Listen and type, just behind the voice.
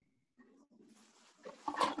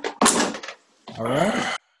All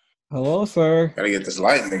right. Hello, sir. Gotta get this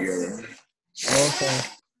lighting together. Hello, sir.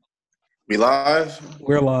 We live?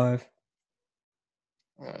 We're live.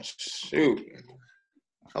 Oh, shoot.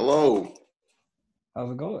 Hello. How's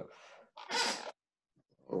it going?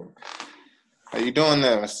 Oh. How you doing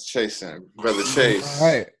there, Mr. Chason? Brother I'm doing all Chase.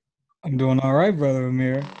 right. I'm doing all right, brother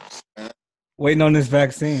Amir. Waiting on this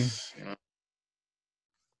vaccine.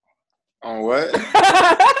 On what?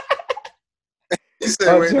 You said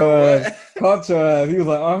Caught waiting your on ass. what? Caught your ass. He was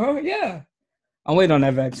like, yeah. I'm waiting on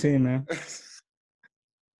that vaccine, man.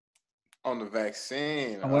 On the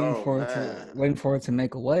vaccine. I'm Oh, man. waiting for it to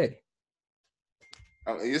make a way.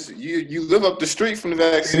 You live up the street from the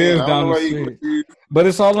It vaccine. is I don't know down the why street. you But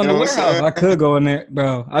it's all in the know what I'm warehouse. saying? I could go in there,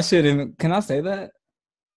 bro. I should even can I say that?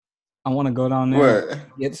 I want to go down there and What?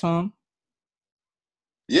 get some.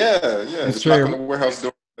 Yeah. And Just knock straight on the warehouse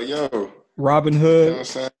door. Like, yo, you Robin know what I'm Hood,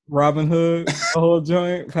 saying? Robin Hood, the whole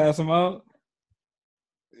joint, pass them out.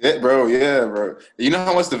 Yeah, bro. You know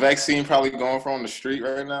how much the vaccine probably going for on the street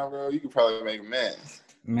right now, bro? You could probably make a man.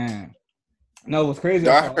 Man, no, it was crazy.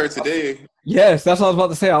 I heard today. Yes, that's what I was about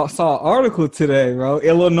to say. I saw an article today, bro.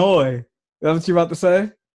 Illinois. That's what you about to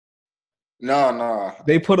say? No.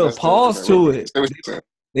 They put a That's pause different. to it. Say what you said.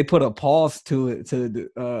 They put a pause to it to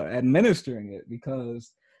administering it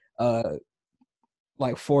because uh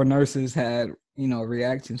like 4 nurses had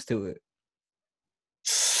reactions to it.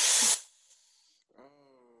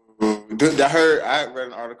 Dude, I read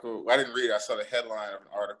an article. I didn't read it. I saw the headline of an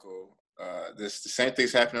article. The same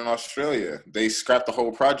thing's happening in Australia. They scrapped the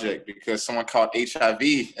whole project because someone caught HIV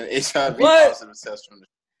and HIV What? positive test from the.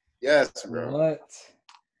 Yes, bro. What?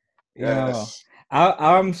 Yo, Yes.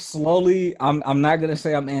 I'm slowly. I'm not gonna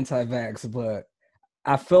say I'm anti-vax, but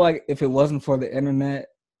I feel like if it wasn't for the internet,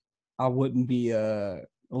 I wouldn't be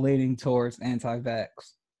leaning towards anti-vax.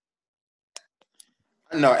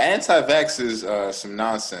 No, anti-vax is some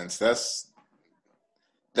nonsense. That's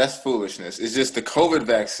foolishness. It's just the COVID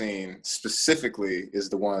vaccine specifically is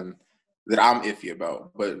the one that I'm iffy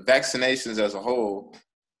about. But vaccinations as a whole,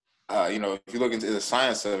 if you look into the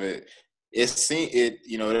science of it,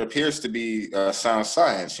 it appears to be sound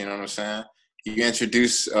science. You know what I'm saying? You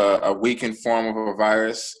introduce a weakened form of a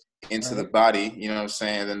virus into the Right. body. You know what I'm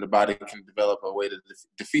saying? Then the body can develop a way to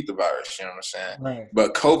defeat the virus. You know what I'm saying? Right.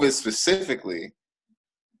 But COVID specifically,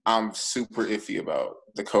 I'm super iffy about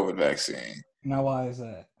the COVID vaccine. Now, why is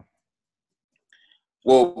that?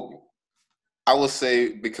 Well, I will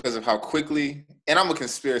say because of how quickly, and I'm a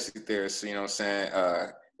conspiracy theorist, so you know what I'm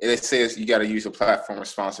saying? They say you got to use your platform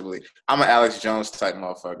responsibly. I'm an Alex Jones type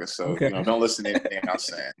motherfucker, so, Okay. don't listen to anything I'm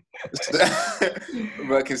saying.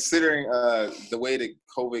 But considering the way that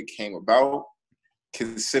COVID came about,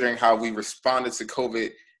 considering how we responded to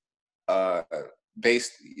COVID,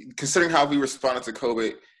 considering how we responded to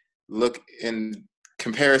COVID, look in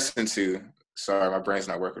comparison to, sorry, my brain's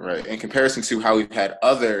not working right, in comparison to how we've had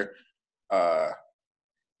other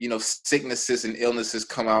sicknesses and illnesses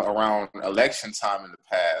come out around election time in the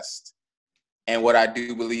past. And what I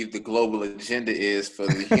do believe the global agenda is for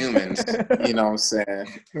the humans, you know what I'm saying?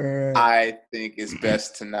 Right. I think it's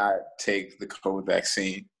best to not take the COVID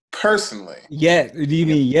vaccine personally. Yet? Do you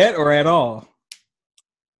mean yet or at all?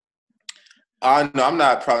 No, I'm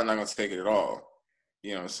probably not going to take it at all.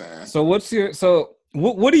 You know what I'm saying? So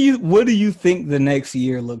what do you think the next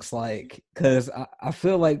year looks like? Because I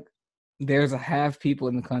feel like there's a half people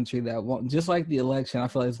in the country that want, just like the election, I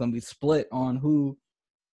feel like it's going to be split on who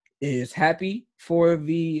is happy for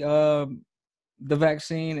the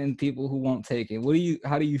vaccine and people who won't take it.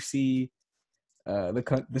 How do you see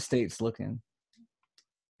the states looking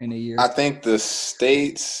in a year? I think the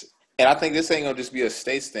states, and I think this ain't gonna just be a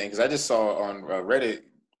states thing, because I just saw on Reddit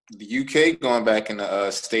the UK going back in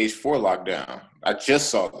the stage 4 lockdown. I just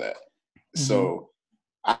saw that, so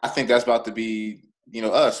I think that's about to be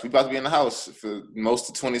us. We about to be in the house for most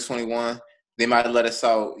of 2021. They might let us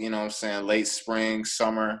out, you know what I'm saying, late spring,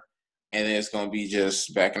 summer, and then it's gonna be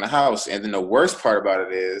just back in the house. And then the worst part about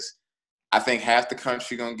it is, I think half the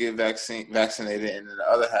country gonna get vaccinated, and then the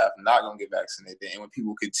other half not gonna get vaccinated. And when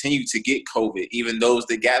people continue to get COVID, even those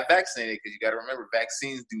that got vaccinated, because you got to remember,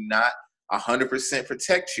 vaccines do not 100%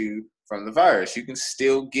 protect you from the virus. You can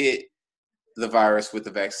still get the virus with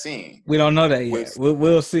the vaccine. We don't know that yet.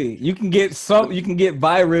 We'll see. You can get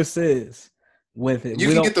viruses with it.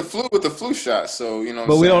 You can get the flu with the flu shot. So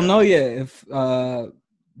but we don't know yet if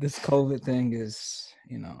this COVID thing is.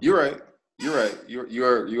 You're right.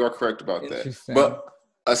 You are correct about that. But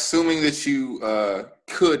assuming that you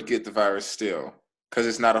could get the virus still, because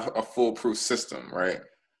it's not a foolproof system, right?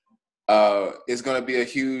 It's going to be a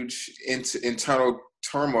huge internal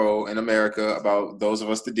turmoil in America about those of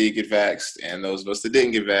us that did get vaxxed and those of us that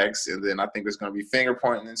didn't get vaxxed. And then I think there's going to be finger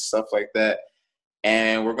pointing and stuff like that.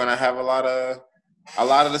 And we're going to have a lot of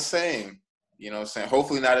the same, you know what I'm saying?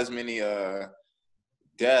 Hopefully not as many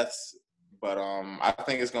deaths, but I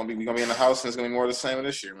think we're going to be in the house and it's going to be more of the same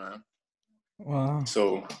this year, man. Wow.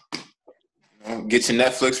 So, get your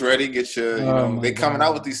Netflix ready, get your, they coming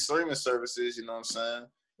out with these streaming services, you know what I'm saying?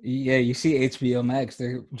 Yeah, you see HBO Max,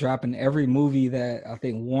 they're dropping every movie that I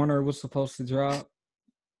think Warner was supposed to drop.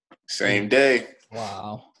 Same day.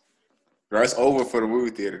 Wow. That's over for the movie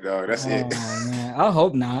theater, dog. That's it. Oh man, I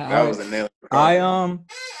hope not. That was a nail.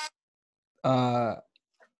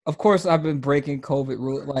 Of course, I've been breaking COVID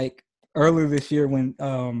rule. Like earlier this year when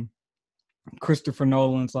Christopher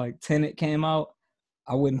Nolan's like Tenet came out,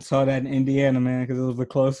 I went and saw that in Indiana, man, because it was the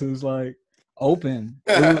closest like open.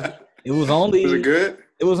 It was only. Was it good?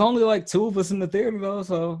 It was only like 2 of us in the theater though,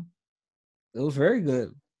 so it was very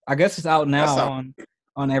good. I guess it's out now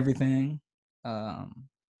on everything. That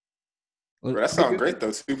sounds great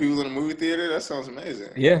though. 2 people in a movie theater. That sounds amazing.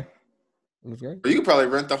 Yeah, it was great. You could probably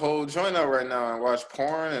rent the whole joint out right now and watch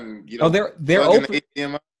porn and they're open.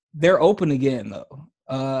 They're open again though.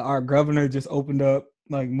 Our governor just opened up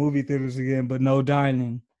like movie theaters again, but no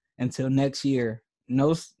dining until next year.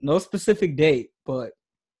 No specific date, but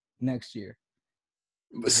next year.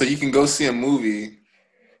 So you can go see a movie,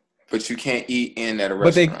 but you can't eat in at a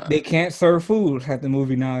restaurant. But they can't serve food at the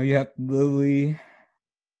movie now. You have to literally,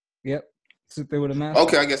 sit there with a mask.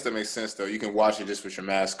 Okay, I guess that makes sense though. You can watch it just with your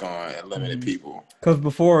mask on and limited people. Because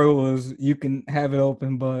before it was you can have it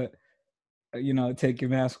open, but take your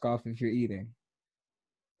mask off if you're eating.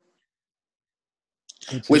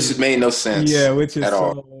 Which made no sense. Yeah, which is at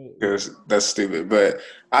all. Because that's stupid. But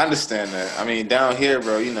I understand that. I mean, down here,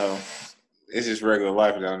 bro, it's just regular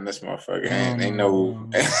life down in this motherfucker. Ain't no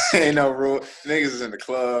rule. Niggas is in the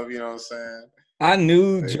club, you know what I'm saying? I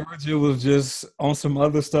knew Georgia was just on some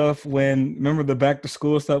other stuff when, remember the back to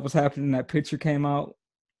school stuff was happening, that picture came out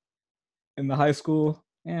in the high school?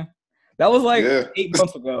 Yeah. That was like 8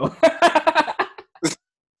 months ago.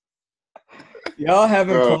 Y'all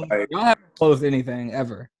haven't closed anything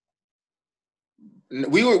ever.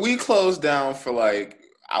 We closed down for like,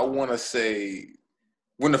 I want to say,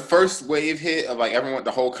 when the first wave hit of like everyone,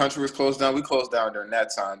 the whole country was closed down, we closed down during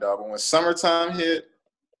that time, dog. But when summertime hit,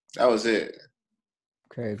 that was it.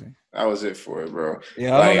 Crazy. That was it for it, bro.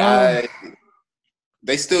 Yeah,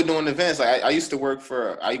 they still doing events. Like I used to work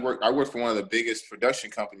for, I worked for one of the biggest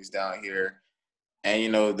production companies down here,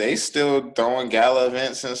 and they still throwing gala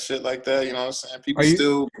events and shit like that. You know what I'm saying?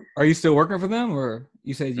 People Are you still working for them, or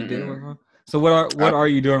you said you did work for them? So what are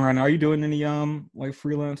you doing right now? Are you doing any like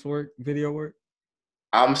freelance work, video work?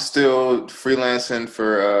 I'm still freelancing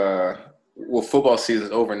for football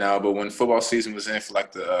season's over now, but when football season was in for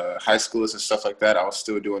like the high schoolers and stuff like that, I was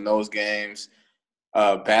still doing those games.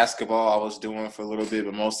 Basketball I was doing for a little bit,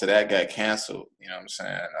 but most of that got canceled. You know what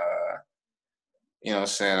I'm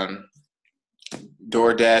saying?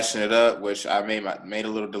 Door dashing it up, which I made a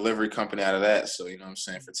little delivery company out of that. So, you know what I'm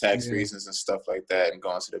saying, for tax reasons and stuff like that, and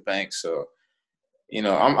going to the bank. So,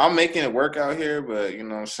 I'm making it work out here, but you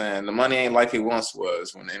know what I'm saying, the money ain't like it once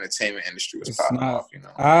was when the entertainment industry was popping off.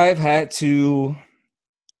 I've had to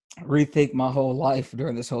rethink my whole life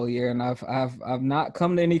during this whole year, and I've not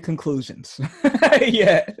come to any conclusions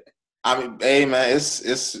yet. I mean, hey man,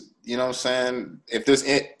 it's you know what I'm saying,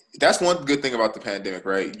 that's one good thing about the pandemic,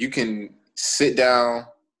 right? You can sit down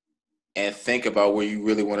and think about what you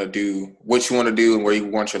really want to do, what you want to do, and where you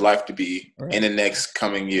want your life to be in the next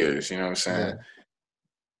coming years. You know what I'm saying?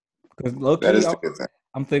 Because that is the good thing.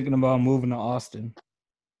 I'm thinking about moving to Austin.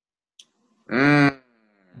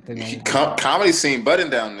 Comedy scene budding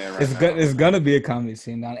down there right now. It's gonna be a comedy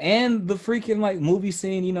scene down, and the freaking like movie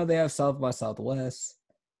scene. They have South by Southwest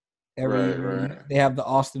every year. They have the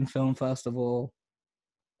Austin Film Festival.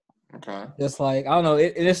 Okay. Just like, I don't know,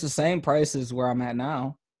 it's the same prices where I'm at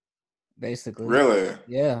now, basically. Really?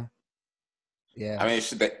 Yeah. I mean,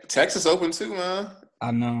 Texas open too, man. I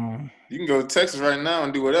know. You can go to Texas right now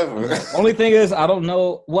and do whatever. Only thing is, I don't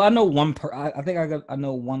know. Well, I know one. I think I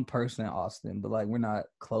know one person in Austin, but like we're not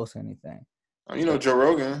close or anything. Joe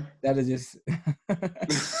Rogan. That is just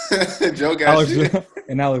Joe got shit.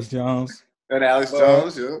 And Alex Jones.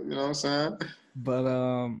 Jones, yeah. You know what I'm saying? But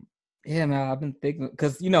yeah, man, I've been thinking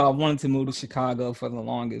because I wanted to move to Chicago for the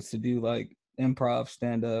longest to do like improv,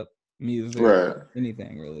 stand up, music,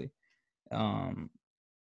 anything really.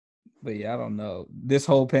 But yeah, I don't know. This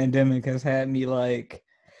whole pandemic has had me like,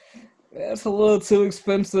 that's a little too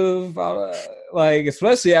expensive. Like,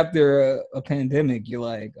 especially after a pandemic, you're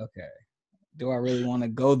like, okay, do I really want to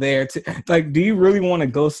go there to like? Do you really want to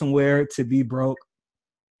go somewhere to be broke?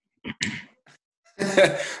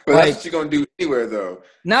 But Like, that's what you're gonna do anywhere, though.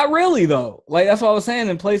 not really though. Like that's what I was saying.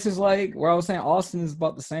 In places like where I was saying Austin is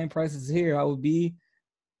about the same price as here, I would be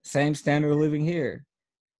same standard of living here.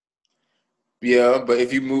 Yeah, but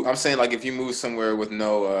if you move, I'm saying like if you move somewhere with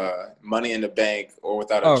no money in the bank or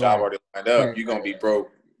without a Oh, job right, already lined up, right, you're gonna right. be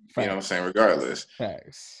broke. You know what I'm Facts, saying? Regardless.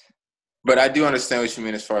 facts. But I do understand what you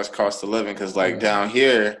mean as far as cost of living, because like Yeah. down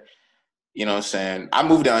here, you know what I'm saying? I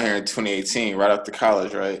moved down here in 2018, right after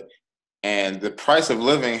college, right? And the price of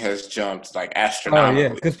living has jumped like Oh yeah,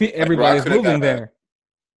 astronomically. because Like, bro, I everybody's could have moving got a there.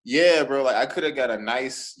 yeah, bro. Like, I could have got a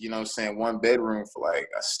nice, you know what I'm saying, one bedroom for like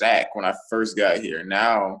a stack when I first got here.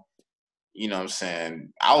 Now, you know what I'm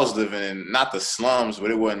saying, I was living in not the slums,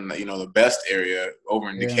 but it wasn't, you know, the best area over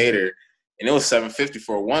in Yeah. Decatur, and it was $750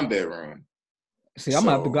 for a one bedroom. See, I'm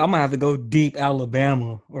gonna have to go. So I'm gonna have to go deep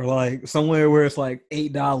Alabama or like somewhere where it's like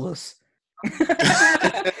 $8.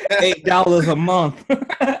 $8 a month.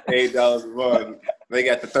 $8 a month. They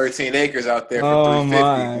got the 13 acres out there for Oh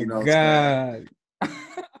 350. my You know what god,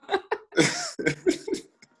 I'm saying?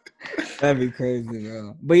 that'd be crazy,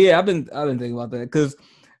 bro. But yeah, I've been thinking about that because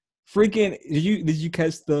freaking did you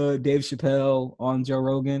catch the Dave Chappelle on Joe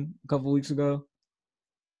Rogan a couple weeks ago?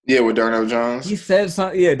 Yeah, with Darnell He Jones. said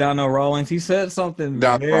something. Yeah, Donnell Rawlings. He said something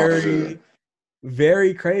Down yeah.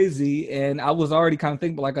 very crazy, and I was already kind of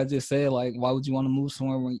thinking, like I just said, like why would you want to move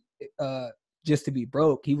somewhere when just to be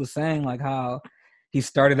broke? He was saying like how he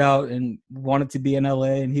started out and wanted to be in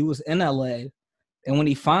LA, and he was in LA, and when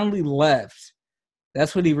he finally left,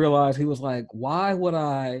 that's when he realized he was like, why would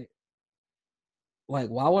I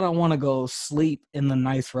want to go sleep in the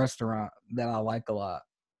nice restaurant that I like a lot?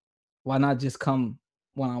 Why not just come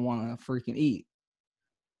when I want to freaking eat?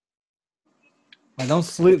 Like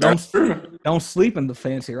That's true. don't sleep in the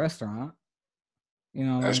fancy restaurant. You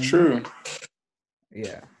know what I That's mean? true.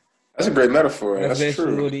 Yeah. That's a great metaphor. That's That's basically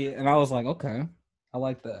true. what he and I was like, okay, I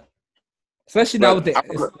like that. Especially now with But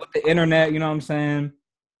the internet, you know what I'm saying?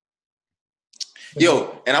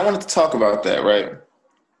 yo, and I wanted to talk about that, right?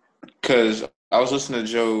 Because I was listening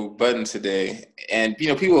to Joe Budden today, and you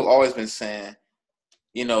know, people have always been saying,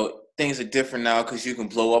 you know, things are different now because you can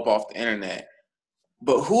blow up off the internet.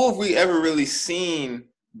 But who have we ever really seen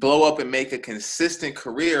blow up and make a consistent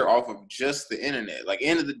career off of just the internet? Like,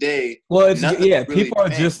 end of the day, Well, it's nothing yeah, really people are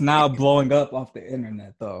changed. just now blowing up off the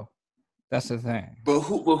internet though. That's the thing. But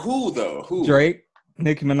who? But who though? Who? Drake,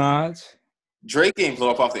 Nicki Minaj. Drake ain't blow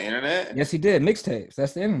up off the internet. Yes, he did. Mixtapes.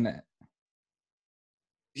 That's the internet.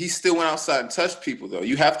 He still went outside and touched people though.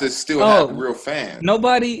 You have to still have Oh, real fans.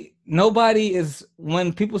 nobody is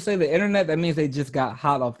when people say the internet, that means they just got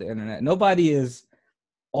hot off the internet. Nobody is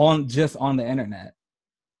on the internet.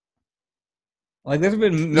 Like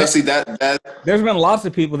No, see that there's been lots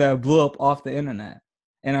of people that blew up off the internet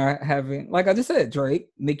and are having, like I just said, Drake,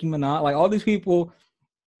 Nicki Minaj, like all these people.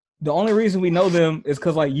 The only reason we know them is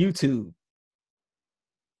because like YouTube.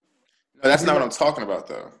 no, that's not what I'm talking about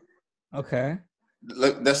though. Okay.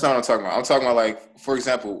 Look, that's not what I'm talking about. I'm talking about like, for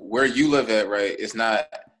example, where you live at, right? It's not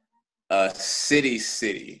a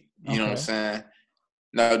city. You know what I'm Okay. saying?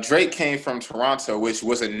 Now Drake came from Toronto, which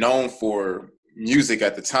wasn't known for music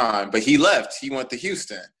at the time, but he left. He went to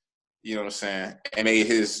Houston. You know what I'm saying? And made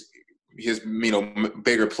his you know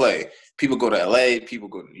bigger play. People go to LA. People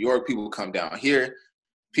go to New York. People come down here.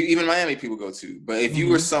 Even Miami people go to. But if you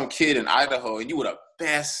were Mm-hmm. some kid in Idaho and you were the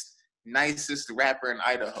best, nicest rapper in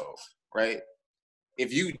Idaho, right?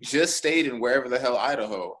 If you just stayed in wherever the hell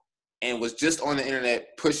Idaho and was just on the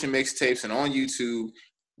internet pushing mixtapes and on YouTube,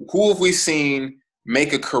 who have we seen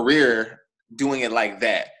make a career doing it like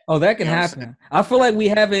that? Oh, that You can know what I'm saying? happen. I feel like we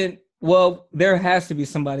haven't. Well, there has to be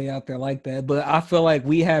somebody out there like that, but I feel like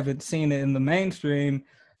we haven't seen it in the mainstream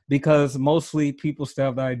because mostly people still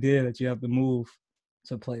have the idea that you have to move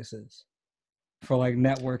to places for like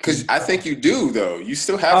networking Because and I stuff. think you do though. You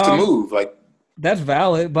still have to Um, move. Like that's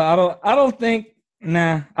valid, but I don't think.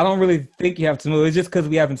 Nah, I don't really think you have to move. It's just because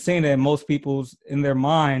we haven't seen it. And most people's in their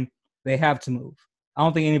mind they have to move. I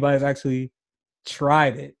don't think anybody's actually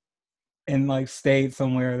tried it and like stayed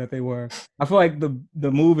somewhere that they were. I feel like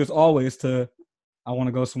the move is always to I want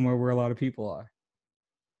to go somewhere where a lot of people are.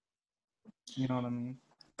 You know what I mean?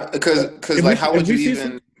 because If we like how if would we you see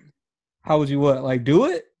some, even how would you what like do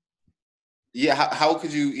it? yeah how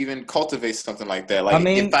could you even cultivate something like that? I Like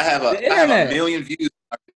mean, the if I have a internet. million views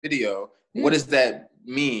on my video, what Yeah, does that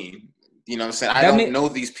mean? You know what I'm saying? I that don't mean know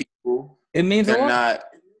these people. it means a They're lot. not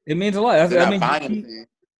It means a lot. That's, they're I not mean, buying anything.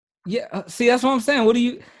 yeah. See, that's what I'm saying. What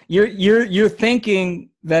do you're thinking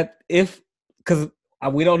that if because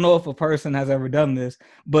we don't know if a person has ever done this,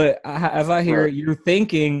 but as I hear it, you're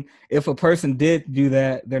thinking if a person did do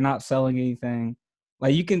that, they're not selling anything.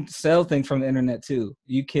 Like you can sell things from the internet too.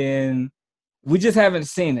 You can. We just haven't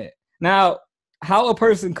seen it. Now, how a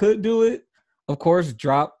person could do it, of course,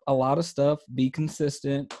 drop a lot of stuff, be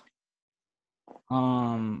consistent,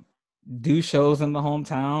 do shows in the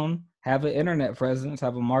hometown, have an internet presence,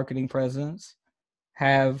 have a marketing presence,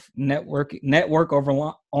 have network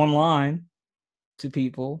over online to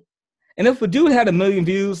people. And if a dude had 1 million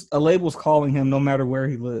views, a label's calling him no matter where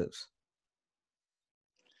he lives.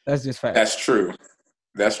 That's just fact. That's true.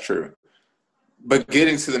 That's true. But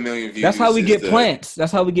getting to the 1 million views. That's how we get plants.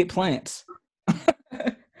 That's how we get plants.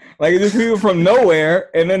 Like there's people from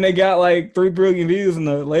nowhere, and then they got like 3 billion views, and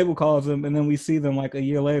the label calls them, and then we see them like a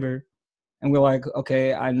year later, and we're like,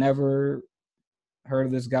 okay, I never heard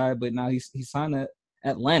of this guy, but now he's signed at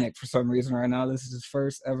Atlantic for some reason right now. This is his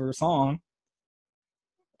first ever song.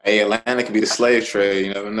 Hey, Atlanta could be the slave trade.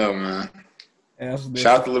 You never know, man. Yeah,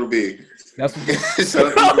 shout out to Little B. That's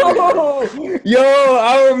yo,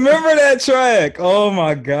 I remember that track. Oh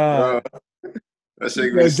my god. Bro, that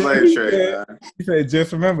shit be a slave trade, man. He said,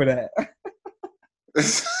 just remember that.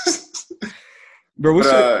 Bro,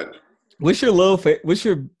 what's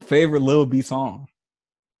your favorite Lil B song?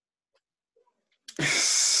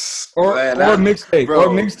 Or mixtape.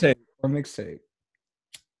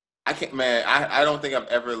 I can't, man. I don't think I've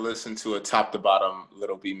ever listened to a top to bottom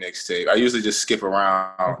Little B mixtape. I usually just skip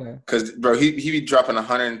around because, bro, he be dropping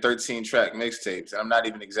 113 track mixtapes, and I'm not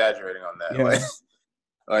even exaggerating on that. Yeah.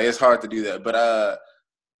 Like it's hard to do that, but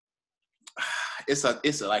it's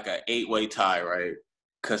like an 8-way tie, right?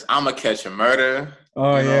 Because I'ma catch a murder.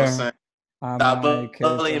 Oh, you know yeah. what I'm saying? Stop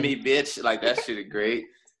bullying me, bitch. Like that shit is great.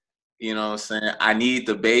 You know what I'm saying? I need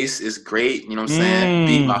the bass is great. You know what I'm saying?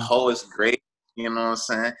 Beat my hoe is great. You know what I'm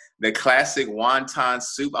saying? The classic wonton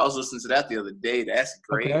soup. I was listening to that the other day. That's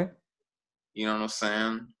great. Okay. You know what I'm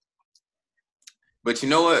saying? But you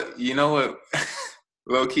know what?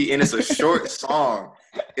 Low key, and it's a short song.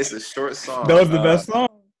 It's a short song. That was the best song.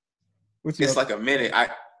 It's like a minute.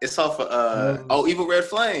 It's off of Evil Red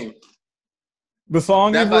Flame. The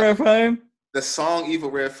song Evil Red Flame? The song Evil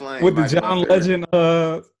Red Flame. With the John Legend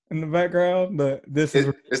in the background.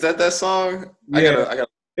 Is that song? Yeah. I got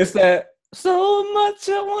it's that so much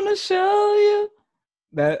I wanna show you.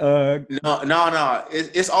 That No.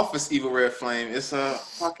 It's off of Evil Red Flame. It's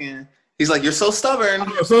fucking he's like, you're so stubborn.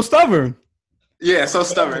 Oh, so stubborn. Yeah, so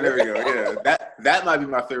stubborn. There we go. Yeah. That might be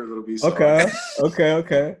my favorite Little B song.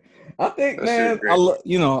 Okay. I think, man, I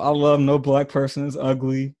love No Black Person Is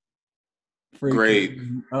Ugly. Freaking, great.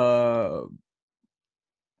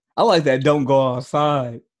 I like that Don't Go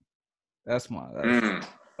Outside. That's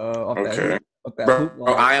okay. Bro,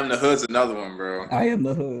 I Am the Hood's another one, bro. I Am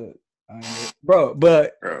the Hood. Bro,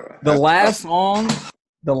 but the last song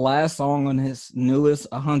on his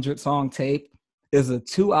newest 100 song tape is a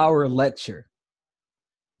 2-hour lecture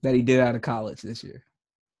that he did out of college this year.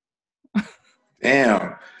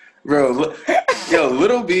 Damn. Bro,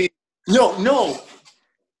 Little B. No.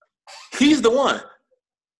 He's the one.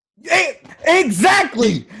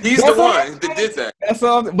 Exactly. He's the one that did that. That's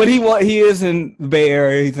all. But he is in the Bay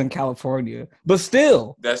Area. He's in California. But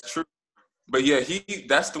still. That's true. But yeah,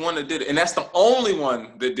 that's the one that did it. And that's the only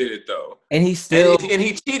one that did it, though. And he still. And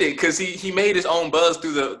he cheated because he made his own buzz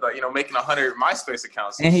through making 100 MySpace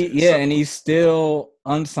accounts. And he still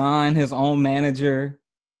unsigned his own manager.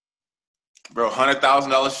 Bro,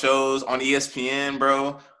 $100,000 shows on ESPN,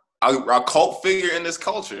 bro. A cult figure in this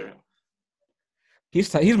culture.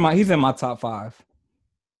 He's in my top 5.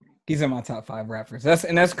 He's in my top 5 rappers.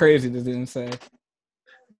 That's crazy to even say.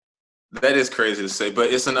 That is crazy to say,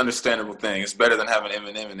 but it's an understandable thing. It's better than having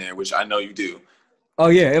Eminem in there, which I know you do. Oh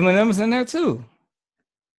yeah, Eminem's in there too.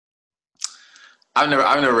 I've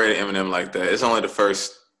never rated Eminem like that. It's only the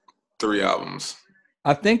first 3 albums.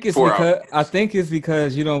 I think it's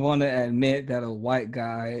because you don't want to admit that a white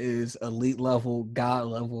guy is elite level, God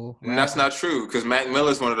level. And that's not true because Mac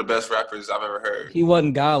Miller's one of the best rappers I've ever heard. He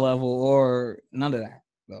wasn't God level or none of that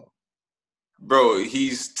though. Bro,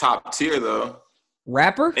 he's top tier though.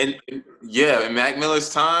 Rapper? And yeah, in Mac Miller's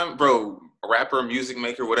time, bro, rapper, music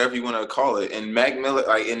maker, whatever you want to call it. And Mac Miller,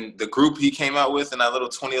 like in the group he came out with in that little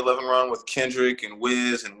 2011 run with Kendrick and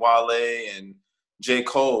Wiz and Wale and J.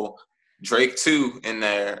 Cole. Drake too in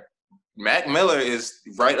there. Mac Miller is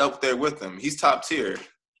right up there with them. He's top tier.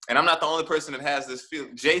 And I'm not the only person that has this feel.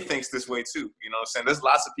 Jay thinks this way too. You know what I'm saying? There's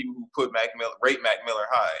lots of people who rate Mac Miller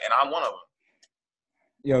high, and I'm one of them.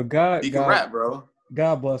 Yo, God. He can rap, bro.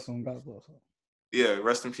 God bless him. God bless him. Yeah,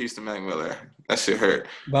 rest in peace to Mac Miller. That shit hurt.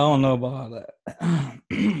 But I don't know about all that.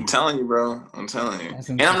 I'm telling you, bro. I'm telling you. That's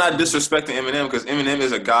And I'm not interesting. disrespecting Eminem because Eminem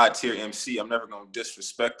is a god tier MC. I'm never gonna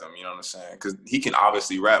disrespect him. You know what I'm saying? Because he can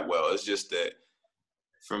obviously rap well. It's just that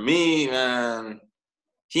for me, man,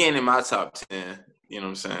 he ain't in my top 10. You know what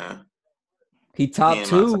I'm saying? He He top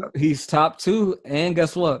ain't in my two. top. He's top two, and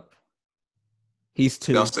guess what? He's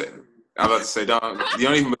Don't two. say. I'm about to say. Don't. You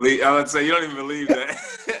don't even believe. I'm about to say. You don't even believe that.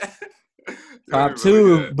 You don't Top even believe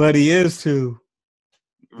two, that. but he is two.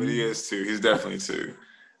 But he is two. He's definitely two.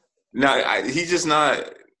 No, he just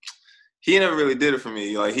not. He never really did it for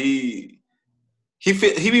me. Like he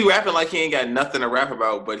be rapping like he ain't got nothing to rap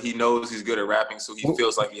about, but he knows he's good at rapping, so he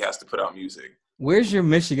feels like he has to put out music. Where's your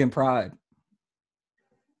Michigan pride?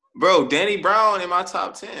 Bro, Danny Brown in my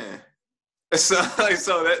top 10. So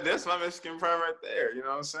that's my Michigan pride right there. You know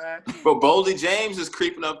what I'm saying? But Boldy James is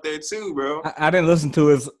creeping up there too, bro. I didn't listen to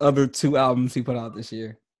his other two albums he put out this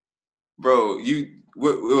year. Bro, it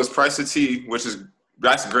was Price of Tea,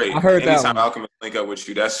 that's great. I heard that Anytime one. Alchemist link up with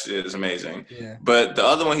you, that shit is amazing. Yeah. But the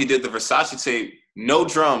other one he did, the Versace tape, no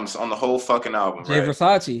drums on the whole fucking album, Jay right?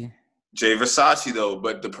 Versace. Jay Versace though,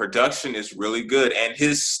 but the production is really good, and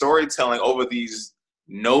his storytelling over these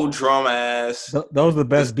no drum ass Those are the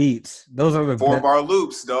best beats. Those are the best. 4-bar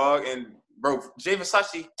loops, dog. And bro, Jay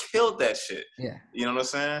Versace killed that shit. Yeah. You know what I'm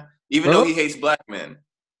saying? Even Bro? though he hates black men,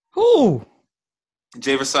 Who?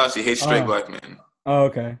 Jay Versace hates straight black men. Oh,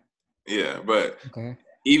 okay. Yeah, but Okay.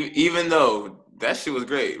 even though that shit was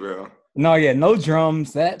great, bro. No, yeah, no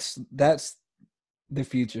drums. That's the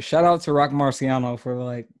future. Shout out to Rock Marciano for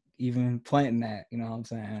like even planting that. You know what I'm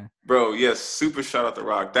saying? Bro, yes, super shout out to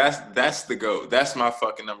Rock. That's the GOAT. That's my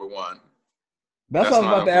fucking number one. That's what I That's was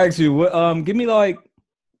my about to number one. ask you. What, give me like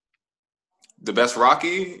The best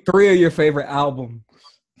Rocky 3 of your favorite albums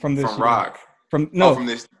from this from year. Rock. From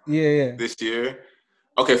this year.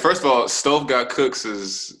 Okay, first of all, Stove Got Cooks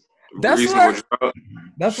is That's reasonable.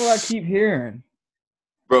 that's what I keep hearing.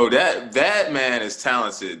 Bro, that man is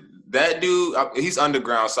talented. That dude, he's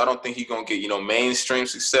underground, so I don't think he's gonna get mainstream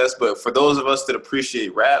success. But for those of us that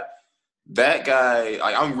appreciate rap, that guy,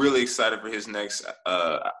 I'm really excited for his next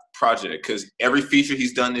project because every feature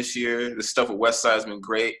he's done this year, the stuff with Westside has been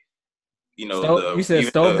great. You said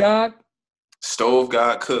Stove God? Stove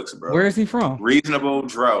God Cooks, bro. Where is he from? Reasonable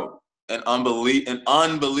Drought, an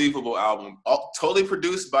unbelievable album, totally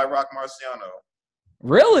produced by Rock Marciano.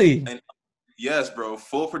 Really? And yes, bro,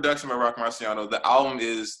 full production by Rock Marciano. The album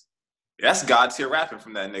that's God tier rapping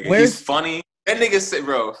from that nigga. He's funny. That nigga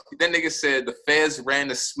said the Feds ran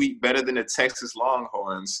the sweep better than the Texas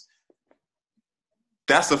Longhorns.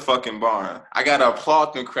 That's a fucking barn. I gotta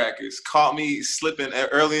applaud them crackers. Caught me slipping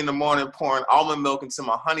early in the morning, pouring almond milk into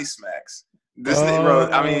my honey smacks. This nigga,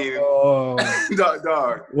 bro. I mean,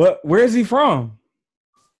 dog. Where is he from?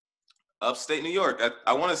 Upstate New York.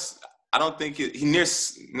 I don't think he near.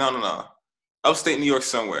 No. Upstate New York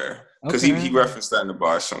somewhere. Because he referenced that in the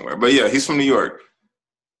bar somewhere. But yeah, he's from New York.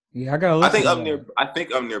 Yeah, I gotta listen. I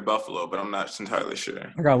think up near Buffalo, but I'm not entirely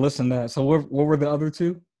sure. I gotta listen to that. So what were the other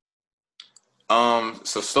two?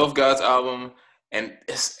 So Stove God's album, and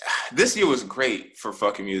this year was great for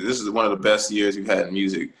fucking music. This is one of the best years we've had in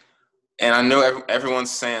music. And I know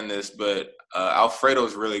everyone's saying this, but Alfredo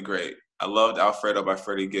is really great. I loved Alfredo by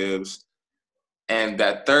Freddie Gibbs. And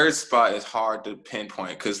that third spot is hard to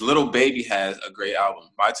pinpoint because Little Baby has a great album.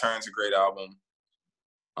 My Turn's a great album.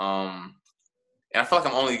 And I feel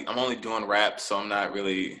like I'm only doing rap, so I'm not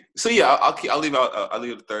really. So yeah, I'll leave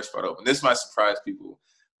the third spot open. This might surprise people.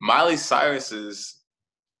 Miley Cyrus's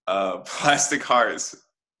Plastic Hearts,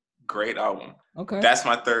 great album. Okay, that's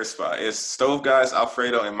my third spot. It's Stove Guys,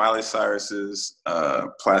 Alfredo, and Miley Cyrus's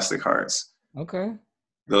Plastic Hearts. Okay.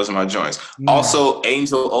 Those are my joints. No. Also,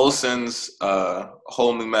 Angel Olsen's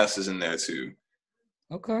Whole New Mess is in there too.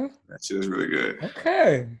 Okay. That shit is really good.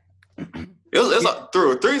 Okay.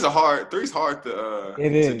 Three's hard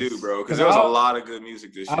to do, bro, because there was a lot of good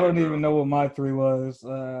music this year. I don't even know what my 3 was.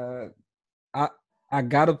 I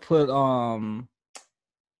gotta put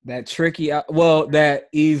that that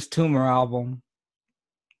Eve's Tumor album.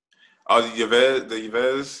 Oh, the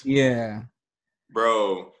Yves? Yeah.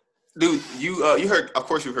 Bro. Dude, you heard, of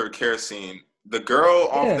course you heard Kerosene. The girl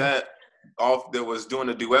that was doing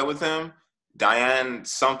a duet with him, Diane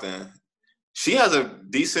something. She has a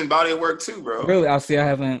decent body of work too, bro. Really? I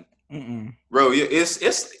haven't. Bro, yeah,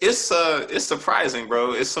 it's surprising,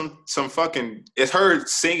 bro. It's it's her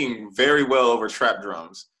singing very well over trap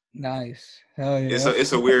drums. Nice. Hell yeah.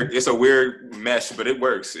 It's a weird mesh, but it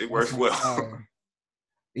works. It works well.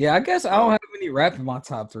 Yeah, I guess I don't have any rap in my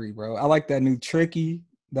top 3, bro. I like that new Tricky,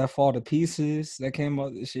 that Fall to Pieces that came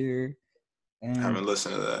out this year. I And haven't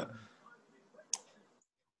listened to that.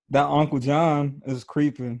 that Uncle John is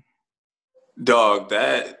creeping. Dog,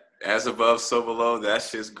 that As Above, So Below, that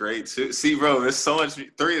shit's great too. See, bro, there's so much.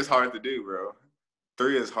 3 is hard to do, bro.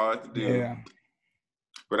 3 is hard to do. Yeah.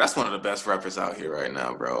 But that's one of the best rappers out here right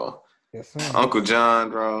now, bro. Yes, sir. Uncle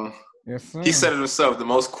John, bro. Yes, sir. He said it himself, the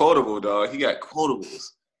most quotable, dog. He got quotables.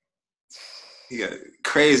 He got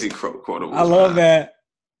crazy quotables. I love that.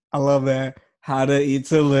 I love that. How to Eat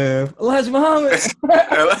to Live. Elijah Muhammad.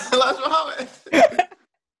 Elijah Muhammad.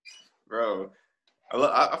 Bro,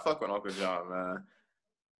 I fuck with Uncle John, man.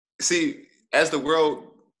 See, as the world,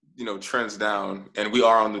 trends down, and we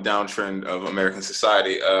are on the downtrend of American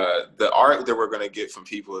society, the art that we're going to get from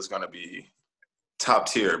people is going to be top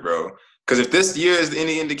tier, bro. Because if this year is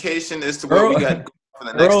any indication as to what we got for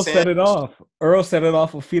the next 10 set it off. Earl set it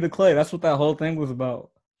off with Feet of Clay. That's what that whole thing was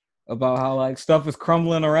about. About how like stuff is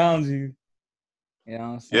crumbling around you. You know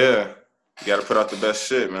what I'm saying? Yeah. You got to put out the best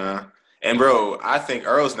shit, man. And bro, I think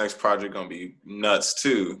Earl's next project gonna be nuts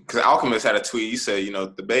too. Because Alchemist had a tweet. He said,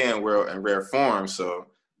 the band were in rare form. So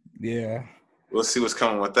yeah, we'll see what's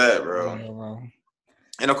coming with that, bro. Yeah, bro.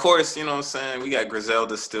 And of course, you know what I'm saying, we got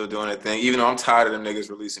Griselda still doing a thing. Even though I'm tired of them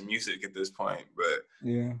niggas releasing music at this point, but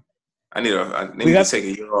yeah, I need to take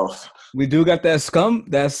a year off. We do got that scum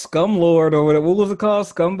lord or whatever. What was it called?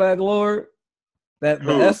 Scumbag lord. The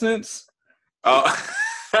essence. Oh.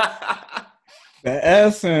 The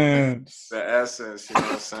essence. The essence, you know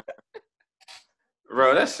what I'm saying?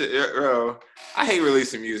 Bro, that shit, bro. I hate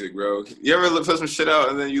releasing music, bro. You ever put some shit out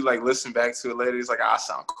and then you like listen back to it later? It's like, I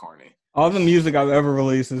sound corny. All the music I've ever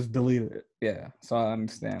released is deleted. Yeah, so I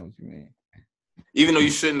understand what you mean. Even though you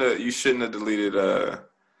shouldn't have deleted. God,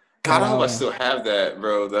 I don't know if I still have that,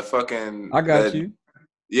 bro. The fucking. I got you.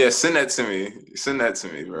 Yeah, send that to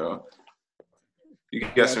me, bro. You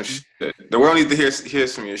got some shit. The world needs to hear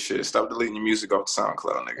some of your shit. Stop deleting your music off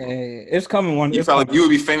SoundCloud, nigga. Hey, it's coming one. You would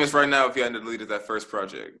be famous right now if you hadn't deleted that first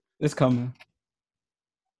project. It's coming.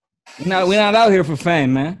 We're not out here for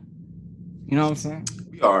fame, man. You know what I'm saying?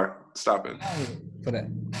 We are. Stop it. For that.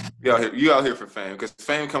 You out here for fame because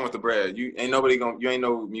fame come with the bread. You ain't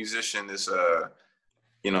no musician that's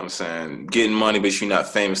you know what I'm saying, getting money, but you're not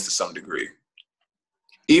famous to some degree.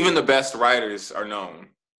 Even the best writers are known.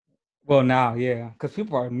 Well, now, yeah, because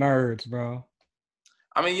people are nerds, bro.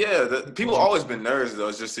 I mean, yeah, people always been nerds, though.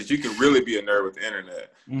 It's just that you can really be a nerd with the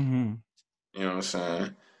internet. Mm-hmm. You know what I'm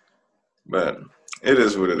saying? But it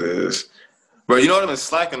is what it is. But you know what I've been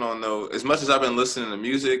slacking on, though? As much as I've been listening to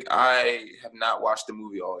music, I have not watched a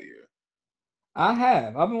movie all year. I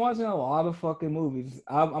have. I've been watching a lot of fucking movies.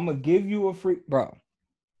 I'm going to give you a freak, bro.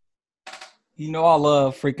 You know I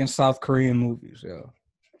love freaking South Korean movies, yo.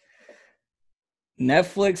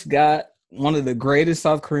 Netflix got one of the greatest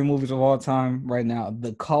South Korean movies of all time right now,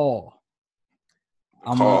 The Call.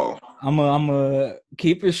 I'm gonna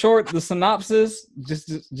keep it short, the synopsis,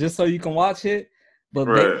 just so you can watch it. But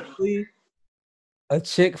basically, a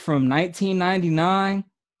chick from 1999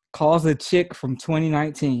 calls a chick from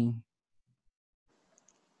 2019.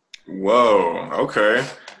 Whoa, okay.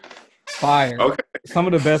 Fire. Okay. Some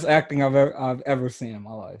of the best acting I've ever seen in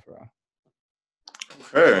my life, bro.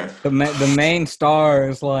 Okay. The main star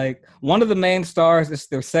is like one of the main stars. It's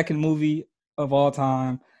their second movie of all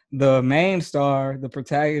time. The main star, the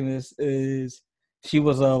protagonist, she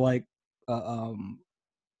was a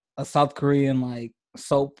South Korean like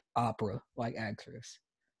soap opera like actress,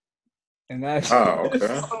 and that shit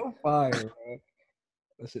is so fire, bro.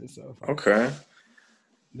 That shit is so fire. Okay.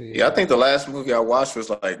 Yeah, I think the last movie I watched was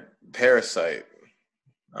like Parasite.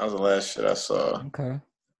 That was the last shit I saw. Okay.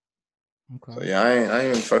 So yeah, I ain't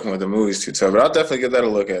even fucking with the movies too tough, but I'll definitely give that a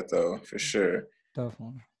look at though, for sure.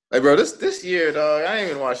 Definitely. Like, bro, this year, dog, I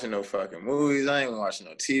ain't even watching no fucking movies. I ain't even watching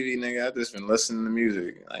no TV, nigga. I just been listening to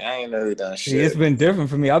music. Like, I ain't really done shit. It's been different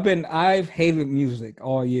for me. I've hated music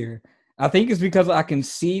all year. I think it's because I can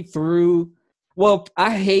see through. Well,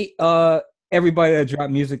 I hate everybody that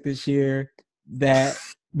dropped music this year that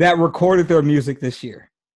recorded their music this year.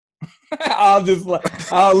 I'll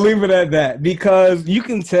leave it at that because you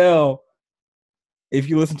can tell if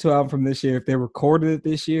you listen to an album from this year if they recorded it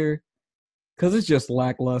this year. Because it's just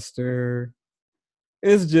lackluster.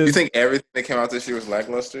 It's just. You think everything that came out this year was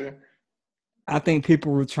lackluster? I think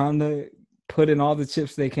people were trying to put in all the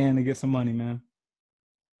chips they can to get some money, man.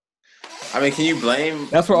 I mean, can you blame?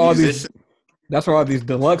 That's where all these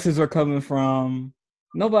deluxes are coming from.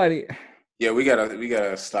 Nobody. Yeah, we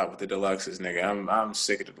gotta stop with the deluxes, nigga. I'm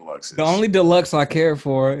sick of the deluxes. The only deluxe I care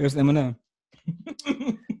for is Eminem.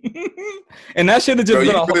 And that should have just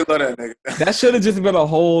been that should have just been a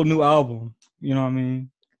whole new album. You know what I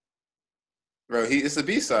mean? Bro, it's a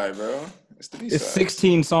B-side, bro. It's the B It's sides.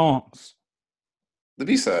 16 songs. The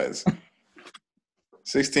B sides.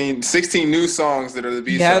 16 new songs that are the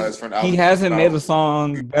B sides for an album. He hasn't made a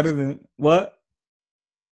song better than what?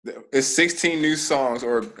 It's 16 new songs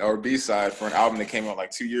or B side for an album that came out like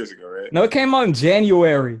 2 years ago, right? No, it came out in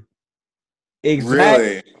January. Exactly.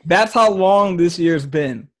 Really? That's how long this year's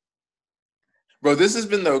been. Bro, this has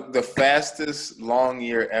been the fastest long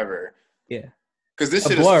year ever. Yeah. Because this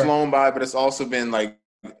shit has flown by, but it's also been like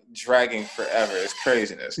dragging forever. It's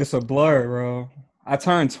craziness. It's a blur, bro. I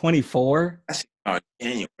turned 24. That's in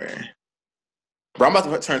January. Bro, I'm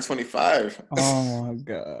about to turn 25. Oh my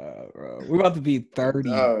god, bro. We're about to be 30.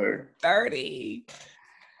 No. 30.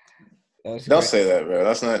 Don't great. Say that, bro.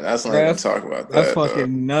 That's not even talk about that. That's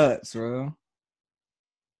fucking nuts, bro.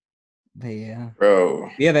 But yeah.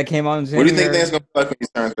 Bro. Yeah, that came out in January. What do you think things gonna be like when you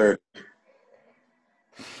turn 30?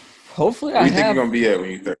 Hopefully Where do you think you're gonna be at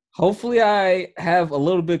when you're 30? Hopefully I have a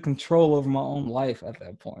little bit of control over my own life at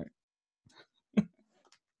that point.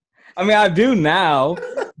 I mean, I do now,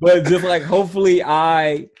 but just like hopefully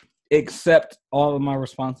I accept all of my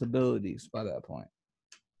responsibilities by that point.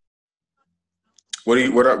 What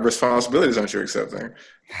responsibilities aren't you accepting?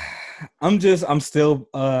 I'm still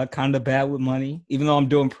kind of bad with money, even though I'm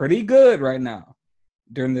doing pretty good right now.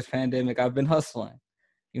 During this pandemic, I've been hustling.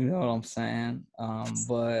 You know what I'm saying?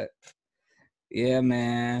 But yeah,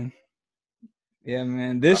 man.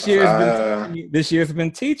 This year's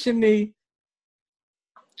been teaching me.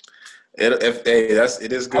 It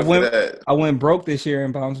is good for that. I went broke this year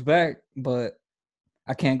and bounced back, but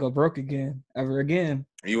I can't go broke again, ever again.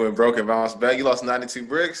 You went broke and bounced back? You lost 92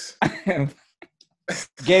 bricks?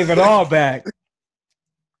 Gave it all back.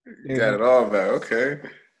 Got it all back.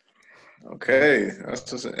 Okay. That's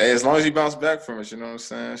just, hey, as long as you bounce back from it, you know what I'm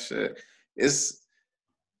saying? Shit. This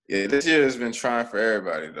year has been trying for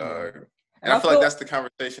everybody, dog. And I feel like that's the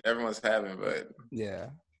conversation everyone's having, but yeah.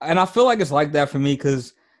 And I feel like it's like that for me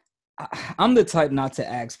because I'm the type not to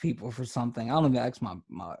ask people for something. I don't even ask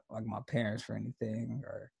my parents for anything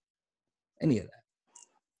or any of that.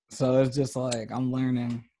 So it's just like I'm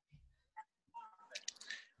learning.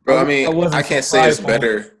 Bro, I mean, I can't say it's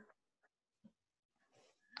better.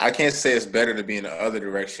 I can't say it's better to be in the other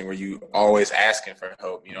direction where you always asking for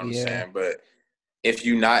help, you know what I'm saying? But if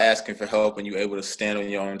you're not asking for help and you're able to stand on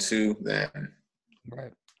your own too, then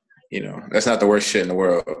you know, that's not the worst shit in the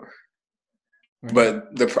world. Right.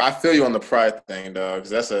 But I feel you on the pride thing, dog,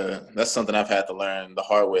 because that's something I've had to learn the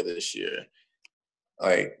hard way this year.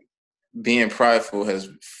 Like being prideful has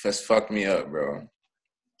fucked me up, bro.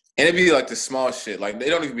 And it'd be like the small shit. Like they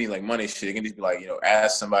don't even be like money shit. It can just be like, you know,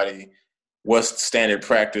 ask somebody what's standard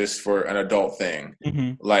practice for an adult thing.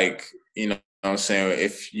 Mm-hmm. Like, you know what I'm saying?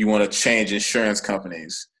 If you want to change insurance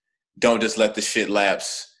companies, don't just let the shit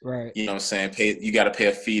lapse. Right. You know what I'm saying? You got to pay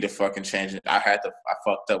a fee to fucking change it. I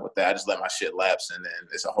fucked up with that. I just let my shit lapse, and then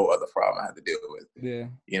it's a whole other problem I had to deal with. Yeah.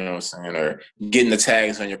 You know what I'm saying? Or getting the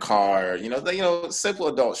tags on your car. You know, simple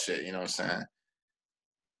adult shit. You know what I'm saying?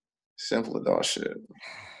 Simple adult shit.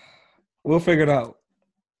 We'll figure it out.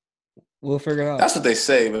 That's what they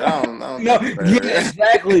say, but I don't no, yeah,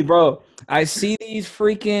 exactly, bro. I see these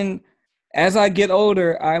freaking. As I get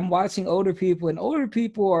older, I'm watching older people, and older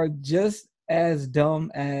people are just as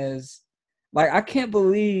dumb as, like, I can't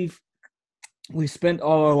believe we spent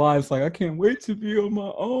all our lives like, I can't wait to be on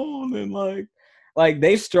my own, and like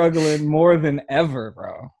they struggling more than ever,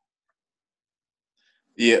 bro.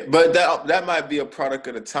 Yeah, but that might be a product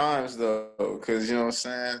of the times though, because you know what I'm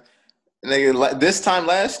saying. Nigga, like this time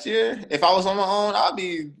last year, if I was on my own, I'd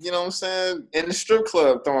be, you know what I'm saying, in the strip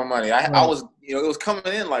club throwing money. I was, you know, it was coming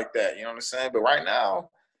in like that, you know what I'm saying? But right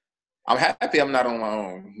now, I'm happy I'm not on my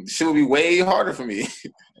own. Shit would be way harder for me.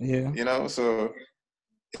 Yeah. You know, so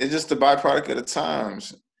it's just the byproduct of the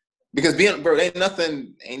times. Because ain't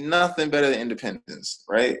nothing better than independence,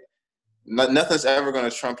 right? Nothing's ever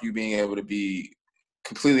gonna trump you being able to be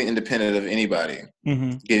completely independent of anybody.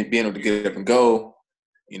 Mm-hmm. Being able to get up and go.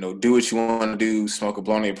 You know, do what you want to do, smoke a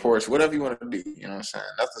blunt on your porch, whatever you want to do. You know what I'm saying?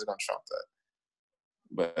 Nothing's going to trump that.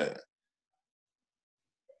 But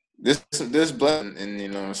this blessing, and you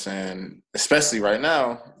know what I'm saying, especially right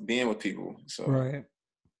now, being with people. So, right.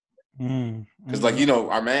 Because, like, you know,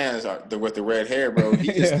 our man's with the red hair, bro,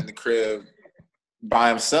 he's just in the crib by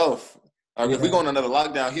himself. If we go on another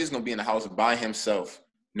lockdown, he's going to be in the house by himself.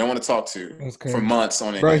 No one to talk to for months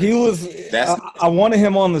on it. Bro, he was. I wanted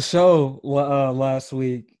him on the show last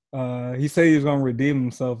week. He said he was gonna redeem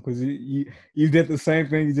himself because you did the same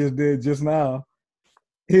thing you just did just now.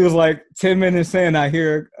 He was like 10 minutes in, I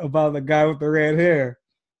hear about the guy with the red hair.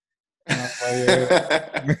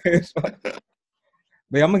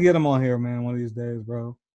 But I'm gonna get him on here, man, one of these days,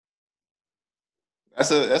 bro.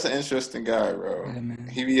 That's an interesting guy, bro. Yeah, man.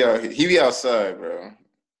 He be outside, bro.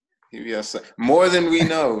 He be outside more than we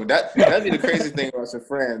know. That'd be the crazy thing about your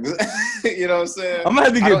friends. You know what I'm saying? I'm gonna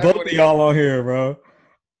have to I get don't ever both want of to hear. y'all on here, bro.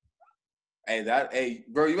 Hey,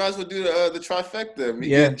 bro, you might as well do the trifecta. Me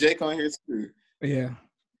Yeah, get Jake on here too. yeah.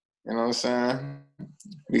 You know what I'm saying?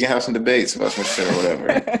 We can have some debates about some shit or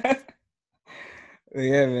whatever.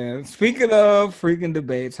 Yeah, man. Speaking of freaking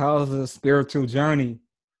debates, how's the spiritual journey?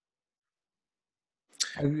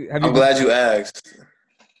 Have you I'm been? glad you asked,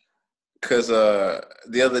 cause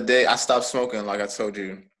the other day I stopped smoking, like I told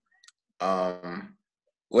you. Um,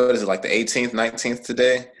 what is it, like the 18th, 19th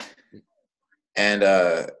today? And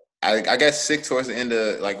I got sick towards the end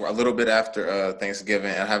of, like, a little bit after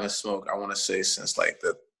Thanksgiving, and I haven't smoked, I want to say, since like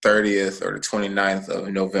the 30th or the 29th of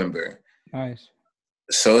November. Nice.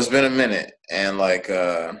 So it's been a minute, and like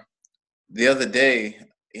the other day,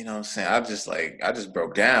 you know what I'm saying, I just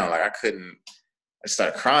broke down. Like, I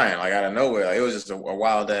started crying, like, out of nowhere. Like, it was just a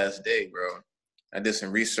wild ass day, bro. I did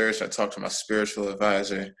some research. I talked to my spiritual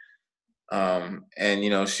advisor,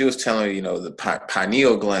 and she was telling me, the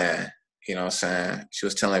pineal gland. You know what I'm saying? She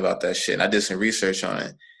was telling me about that shit, and I did some research on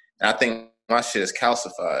it. And I think my shit is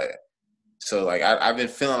calcified. So, like, I've been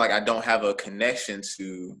feeling like I don't have a connection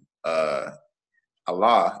to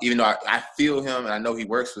Allah, even though I feel him and I know he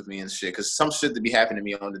works with me and shit. Because some shit that be happening to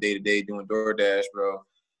me on the day to day doing DoorDash, bro,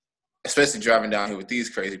 especially driving down here with these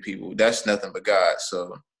crazy people, that's nothing but God.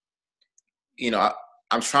 So,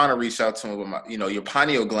 I'm trying to reach out to him with my, your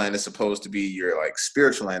pineal gland is supposed to be your, like,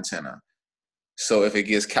 spiritual antenna. So if it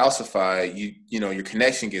gets calcified, your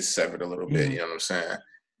connection gets severed a little bit. Mm-hmm. You know what I'm saying?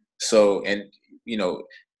 So, and you know,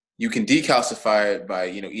 you can decalcify it by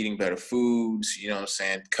eating better foods. You know what I'm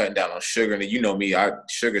saying? Cutting down on sugar. And me,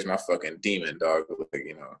 sugar's my fucking demon, dog. Like,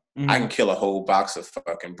 I Mm-hmm. can kill a whole box of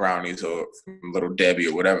fucking brownies or from Little Debbie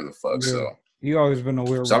or whatever the fuck. Yeah. You always been a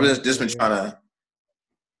weird So one I'm with just that, been yeah. trying to.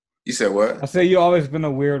 You said I what? say you always been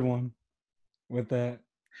a weird one with that.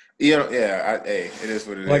 Yeah. Hey, it is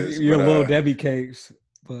what it Like is. your But little Debbie cakes,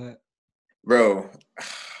 but bro,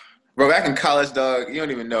 back in college, dog, you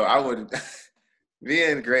don't even know. I would. Me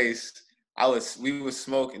and Grace, we was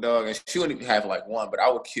smoking, dog, and she wouldn't even have like one, but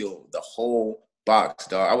I would kill the whole box,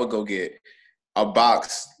 dog. I would go get a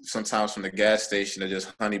box sometimes from the gas station of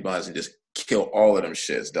just honey buns and just kill all of them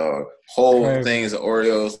shits, dog. Whole crazy, things of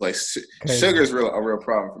Oreos, like sugar crazy. is a real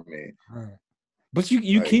problem for me. All right. But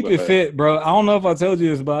you Like, keep it but fit, bro. I don't know if I told you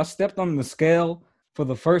this, but I stepped on the scale for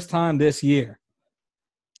the first time this year.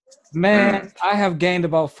 Man, mm, I have gained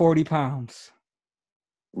about 40 pounds.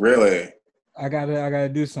 really, I gotta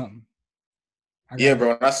do something. I yeah, gotta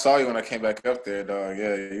bro. And I saw you when I came back up there, dog.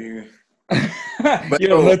 Yeah, you. But you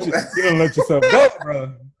don't yo, let yourself go,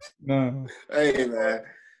 bro. No. hey man,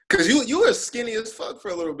 because you were skinny as fuck for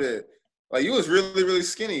a little bit. Like, you was really really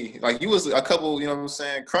skinny. Like, you was a couple, what I'm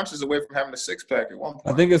saying, crunches away from having a six pack at one I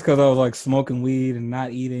point. think it's because I was like smoking weed and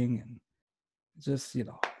not eating and just,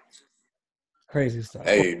 crazy stuff. Or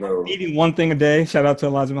Hey, bro. eating one thing a day. Shout out to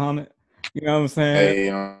Elijah Muhammad. You know what I'm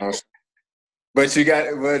saying? Hey,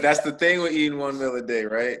 but that's the thing with eating one meal a day,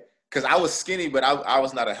 right? Because I was skinny, but I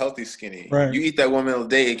was not a healthy skinny. Right. You eat that one meal a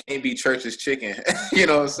day, it can't be church's chicken. You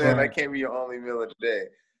know what I'm saying? Right. That can't be your only meal of the day.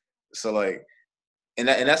 So, like, and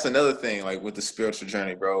that's another thing, like, with the spiritual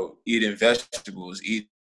journey, bro. Eating vegetables, eat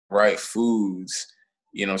right foods.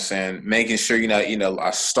 You know what I'm saying? Making sure you're not eating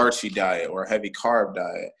a starchy diet or a heavy carb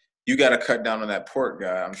diet. You got to cut down on that pork,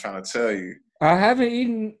 guy. I'm trying to tell you. I haven't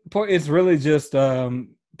eaten pork. It's really just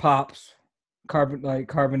pops,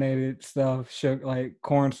 carbonated stuff, sugar, like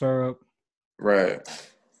corn syrup. Right.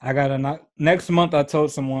 I gotta not next month. I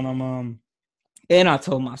told someone and I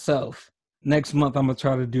told myself next month I'm gonna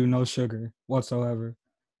try to do no sugar whatsoever.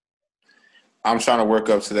 I'm trying to work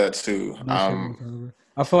up to that too. No sugar whatsoever.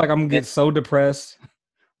 I feel like I'm gonna get so depressed,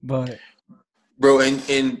 but Bro,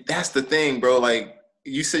 and that's the thing, bro. Like,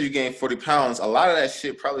 you said you gained 40 pounds. A lot of that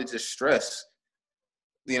shit probably just stress.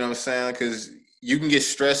 You know what I'm saying? Because you can get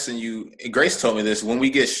stressed, and Grace told me this. When we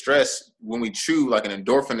get stressed, when we chew, like, an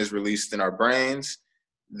endorphin is released in our brains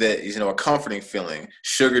that is, a comforting feeling.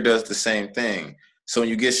 Sugar does the same thing. So when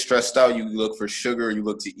you get stressed out, you look for sugar, you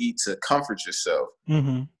look to eat to comfort yourself.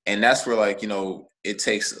 mm-hmm. And that's where, like, it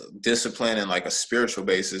takes discipline and, like, a spiritual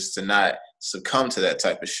basis to not succumb to that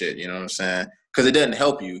type of shit. You know what I'm saying? Because it doesn't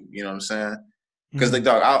help you. You know what I'm saying? Because, Mm-hmm. like,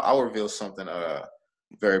 dog, I'll reveal something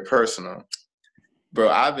very personal, bro.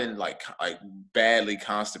 I've been like badly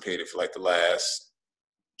constipated for like the last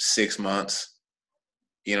 6 months.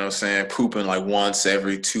 You know what I'm saying? Pooping like once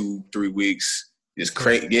every 2-3 weeks. It's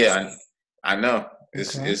Okay. crazy. Yeah, I know.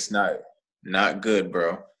 Okay. It's not good,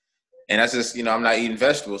 bro. And that's just, I'm not eating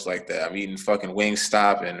vegetables like that. I'm eating fucking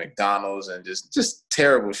Wingstop and McDonald's and just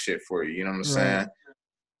terrible shit for you. You know what I'm saying?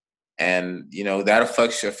 And, that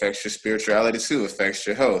affects your spirituality too, affects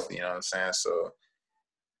your health. You know what I'm saying? So,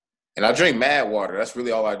 and I drink mad water. That's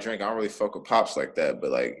really all I drink. I don't really fuck with pops like that.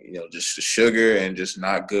 But like, just the sugar and just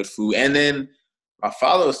not good food. And then my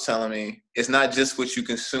father was telling me it's not just what you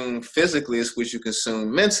consume physically, it's what you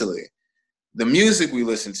consume mentally. The music we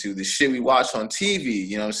listen to, the shit we watch on TV,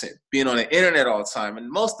 you know what I'm saying? Being on the internet all the time.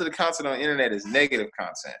 And most of the content on the internet is negative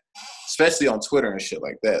content, especially on Twitter and shit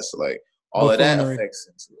like that. So like all Buffoonery. of that affects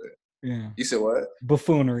into it. Yeah. You said what?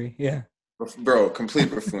 Buffoonery, yeah. Bro,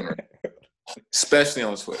 complete buffoonery. Especially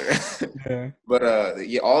on Twitter. Yeah. But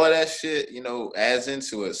all of that shit, adds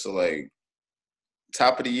into it. So like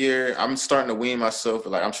top of the year, I'm starting to wean myself.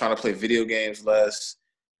 Like I'm trying to play video games less.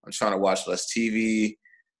 I'm trying to watch less TV.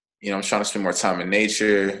 I'm trying to spend more time in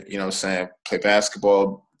nature, you know what I'm saying? Play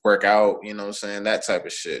basketball, work out, you know what I'm saying? That type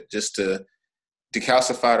of shit. Just to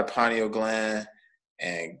decalcify the pineal gland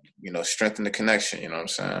and, strengthen the connection, you know what I'm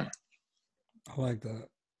saying? I like that.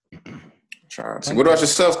 So what about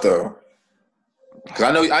yourself though? Because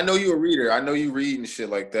I know you're a reader. I know you read and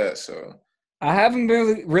shit like that, so. I haven't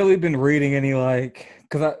really been reading any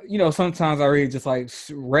because sometimes I read just like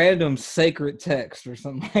random sacred text or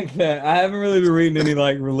something like that. I haven't really been reading any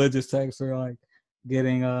like religious text or like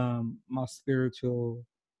getting my spiritual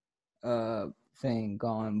thing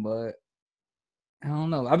going. But I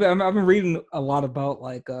don't know. I've been reading a lot about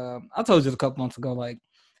like I told you a couple months ago like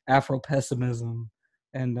Afro pessimism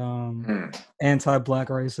and anti-black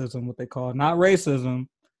racism, what they call not racism.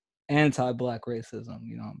 Anti-black racism,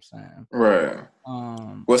 you know what I'm saying? Right.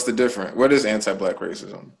 What's the difference? What is anti-black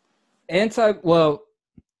racism?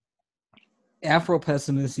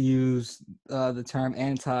 Afro-pessimists use the term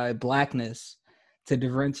anti-blackness to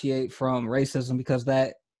differentiate from racism because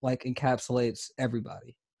that like encapsulates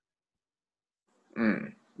everybody.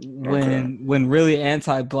 Okay. When really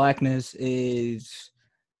anti-blackness is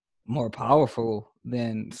more powerful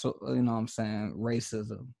than you know what I'm saying,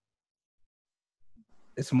 racism.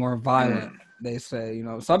 It's more violent, they say,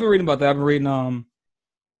 So I've been reading about that. I've been reading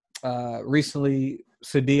recently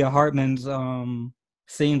Saidiya Hartman's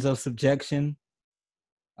Scenes of Subjection.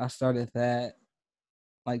 I started that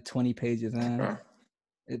like 20 pages in. Okay.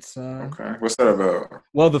 It's okay. What's that about?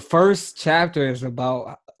 Well, the first chapter is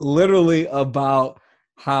literally about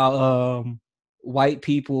how white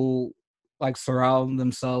people like surround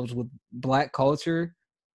themselves with black culture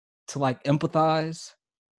to like empathize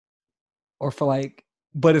or for like,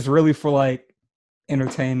 but it's really for like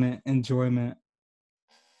entertainment, enjoyment.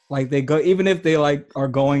 Like they go, even if they like are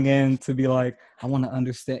going in to be like, I want to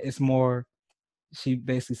understand. It's more, she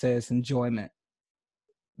basically says, enjoyment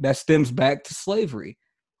that stems back to slavery,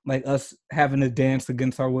 like us having to dance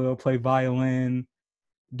against our will, play violin,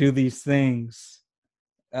 do these things.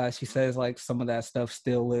 She says like some of that stuff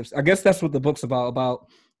still lives. I guess that's what the book's about.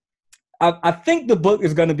 I think the book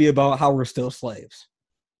is going to be about how we're still slaves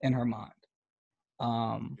in her mind.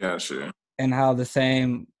 Gotcha. And how the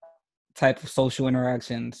same type of social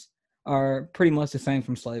interactions are pretty much the same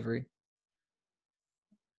from slavery.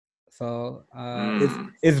 So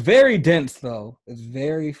it's very dense though. It's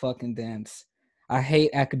very fucking dense. I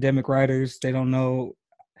hate academic writers. They don't know.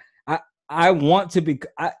 I want to be.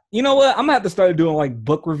 You know what? I'm gonna have to start doing like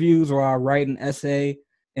book reviews where I write an essay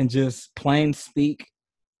and just plain speak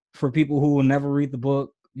for people who will never read the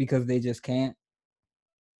book because they just can't.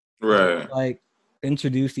 Right. Like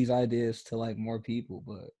introduce these ideas to like more people,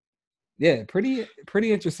 but yeah, pretty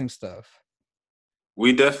interesting stuff.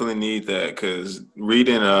 We definitely need that because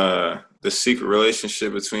reading The Secret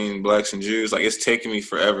Relationship Between Blacks and Jews, like it's taking me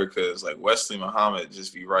forever because like Wesley Muhammad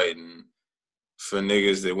just be writing for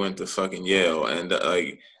niggas that went to fucking Yale and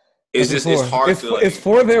like it's hard it's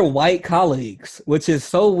for their white colleagues, which is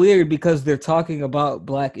so weird because they're talking about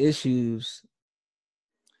black issues.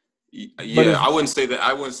 Yeah, I wouldn't say that.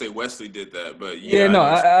 I wouldn't say Wesley did that, but yeah, no,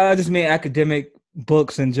 I just mean academic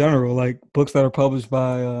books in general, like books that are published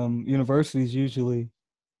by universities usually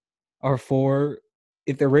are for,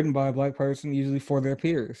 if they're written by a black person, usually for their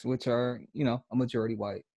peers, which are, a majority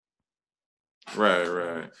white.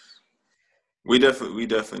 Right. We definitely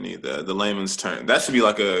need that. The layman's term. That should be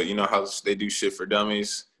like how they do shit for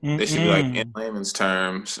dummies. They should be like in layman's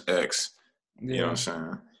terms, X. You know what I'm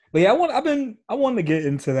saying? But yeah, I wanted to get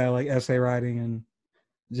into that like essay writing and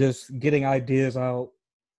just getting ideas out,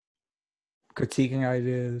 critiquing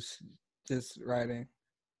ideas, just writing.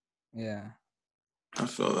 Yeah. I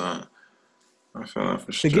feel that for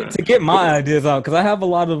sure. To get my ideas out, because I have a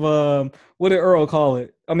lot of what did Earl call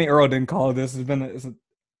it? I mean, Earl didn't call it this.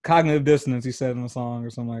 Cognitive dissonance, he said in a song or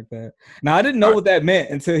something like that. Now I didn't know All what that meant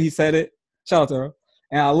until he said it. Shout out to her.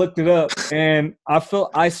 And I looked it up, and I feel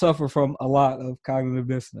I suffer from a lot of cognitive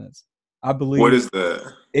dissonance. I believe What is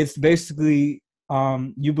that? it's basically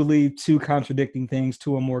you believe two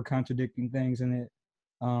or more contradicting things, and it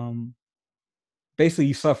basically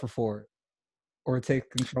you suffer for it or take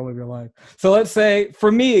control of your life. So let's say,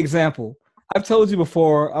 for me, example, I've told you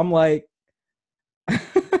before, I'm like,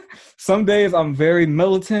 some days I'm very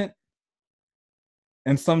militant,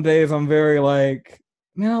 and some days I'm very like,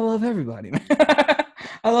 man, I love everybody, man.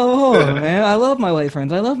 I love all, man. I love my white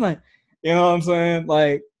friends. I love my, you know what I'm saying?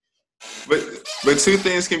 Like, but two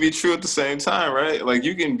things can be true at the same time, right? Like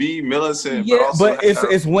you can be militant, but yeah, also but have,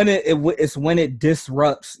 it's when it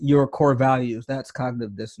disrupts your core values. That's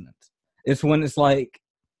cognitive dissonance. It's when it's like,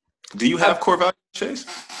 do you have core values, Chase?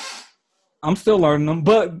 I'm still learning them,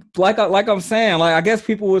 but like I'm saying, like I guess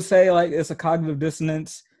people would say like it's a cognitive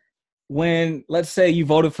dissonance when, let's say, you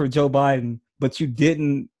voted for Joe Biden, but you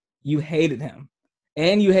hated him,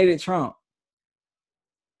 and you hated Trump.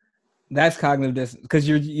 That's cognitive dissonance because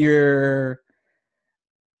you're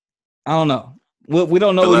I don't know. We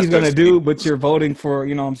don't know what he's gonna do, but you're voting for,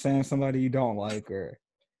 you know what I'm saying, somebody you don't like. Or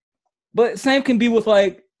but same can be with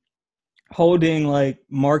like holding like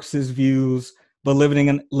Marxist views, but living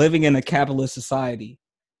in a capitalist society,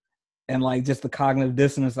 and like just the cognitive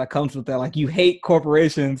dissonance that comes with that. Like you hate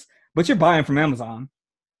corporations, but you're buying from Amazon.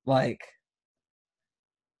 Like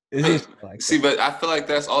it's just like See, that. but I feel like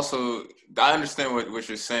that's also, I understand what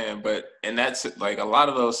you're saying, but and that's like a lot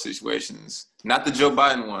of those situations, not the Joe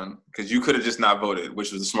Biden one, because you could have just not voted,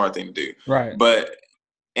 which was the smart thing to do. Right. But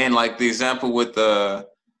and like the example with the,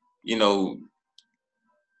 you know,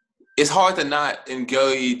 it's hard to not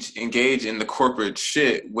engage in the corporate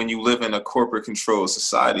shit when you live in a corporate controlled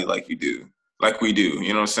society like we do. You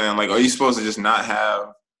know what I'm saying? Like, are you supposed to just not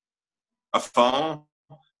have a phone?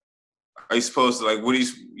 Are you supposed to, like,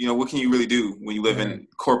 what can you really do when you live in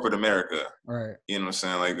corporate America? Right. You know what I'm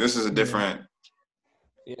saying? Like, this is a different.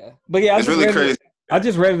 Yeah. But yeah, it's really crazy. I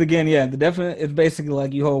just read it again. Yeah, the definite. It's basically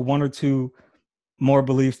like you hold one or two more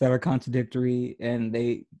beliefs that are contradictory, and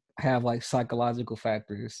they have like psychological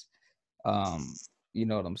factors. You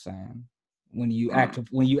know what I'm saying? When you act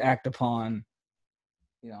upon,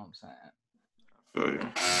 you know what I'm saying? I feel you.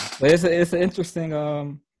 But it's an interesting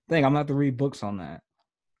thing. I'm gonna have to read books on that.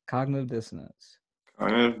 Cognitive dissonance.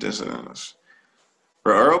 Cognitive dissonance.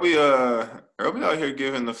 Bro, Earl be out here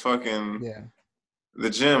giving the fucking the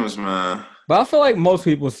gems, man. But I feel like most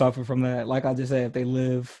people suffer from that. Like I just said, if they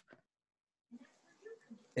live,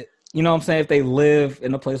 you know what I'm saying? If they live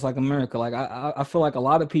in a place like America, like I feel like a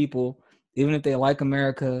lot of people, even if they like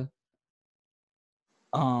America,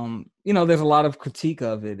 you know, there's a lot of critique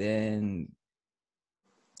of it and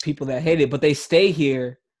people that hate it, but they stay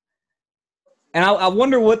here. And I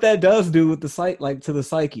wonder what that does do with the to the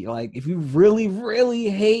psyche. Like if you really, really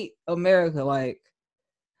hate America, like,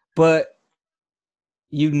 but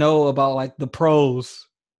you know about like the pros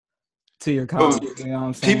to your country. You know what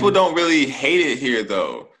I'm saying? People don't really hate it here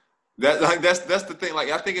though. That's the thing.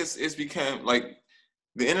 Like I think it's become like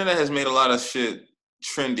the internet has made a lot of shit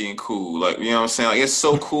trendy and cool. Like, you know what I'm saying? Like it's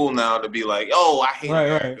so cool now to be like, oh, I hate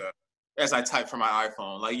America as I type from my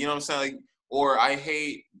iPhone. Like, you know what I'm saying? Like, or I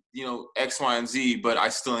hate, you know, X, Y, and Z, but I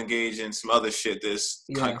still engage in some other shit that's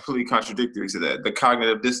completely contradictory to that. The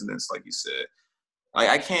cognitive dissonance, like you said. Like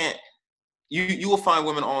I can't. You will find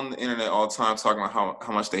women on the internet all the time talking about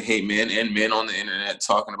how much they hate men, and men on the internet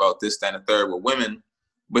talking about this, that, and the third with women,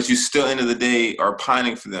 but you still, end of the day, are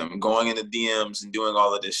pining for them, going into DMs and doing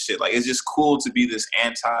all of this shit. Like, it's just cool to be this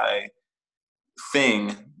anti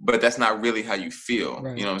thing, but that's not really how you feel.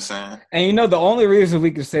 Right. You know what I'm saying? And you know, the only reason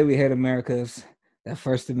we can say we hate America is that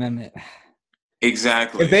First Amendment.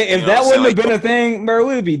 Exactly. If that wouldn't have been a thing, bro,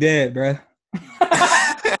 we'd be dead, bro.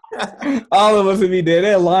 All of us would be dead.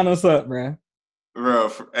 They'll line us up, bro.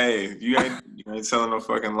 Bro, hey, you ain't telling no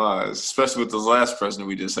fucking lies, especially with the last president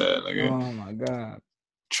we just had. Like, oh my god,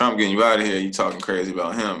 Trump getting you out of here. You talking crazy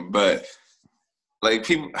about him, but like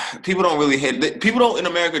people don't really hate. People don't in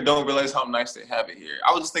America don't realize how nice they have it here.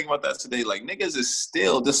 I was just thinking about that today. Like niggas is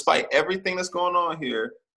still, despite everything that's going on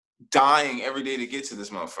here, dying every day to get to this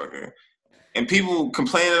motherfucker. And people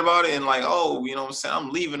complaining about it and like, oh, you know what I'm saying? I'm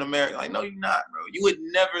leaving America. Like, no, you're not, bro. You would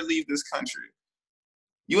never leave this country.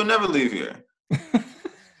 You would never leave here.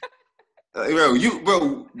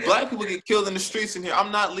 Bro, black people get killed in the streets in here.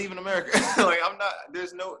 I'm not leaving America. Like, I'm not.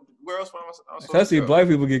 There's no. Where else am I supposed Especially to go? Black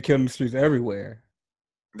people get killed in the streets everywhere.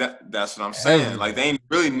 That's what I'm saying. Everywhere. Like, they ain't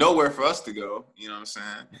really nowhere for us to go. You know what I'm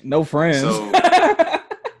saying? No friends. So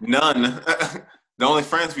none. The only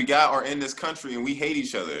friends we got are in this country, and we hate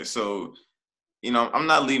each other. So, I'm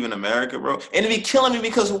not leaving America, bro. And it be killing me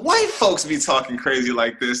because white folks be talking crazy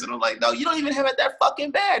like this, and I'm like, no, you don't even have it that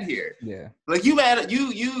fucking bad here. Yeah. Like you mad,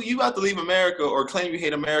 you about to leave America or claim you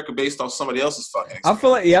hate America based off somebody else's fucking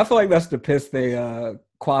experience. I feel like that's to piss the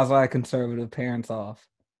quasi-conservative parents off.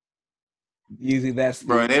 Usually that's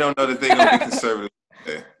bro, and they don't know that they're gonna be conservative.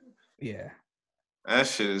 Yeah. That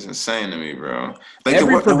shit is insane to me, bro. Like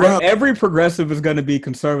every progressive is going to be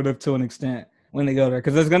conservative to an extent when they go there,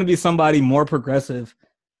 because there's going to be somebody more progressive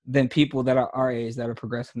than people that are our age that are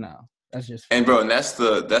progressive now. That's just and bro, and that's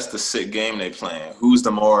the sick game they playing. Who's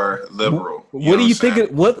the more liberal? What do you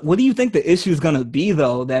think? What do you think the issue is going to be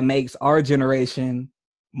though that makes our generation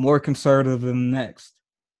more conservative than the next?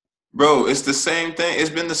 Bro, it's the same thing.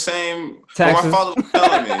 It's been the same. Taxes. My father was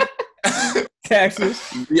telling me. Taxes.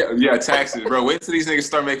 Yeah, taxes, bro. Wait till these niggas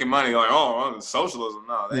start making money. Like, socialism.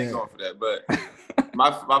 No, they ain't going for that. But my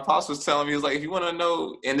pops was telling me, he was like, if you want to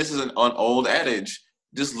know, and this is an old adage,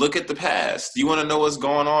 just look at the past. You want to know what's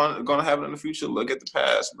going to happen in the future? Look at the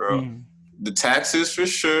past, bro. The taxes for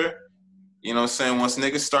sure. You know what I'm saying? Once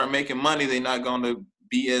niggas start making money, they're not going to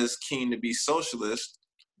be as keen to be socialist.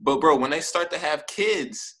 But, bro, when they start to have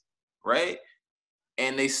kids, right?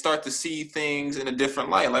 And they start to see things in a different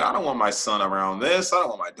light. Like, I don't want my son around this. I don't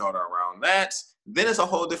want my daughter around that. Then it's a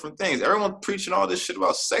whole different thing. Everyone preaching all this shit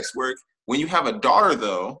about sex work. When you have a daughter,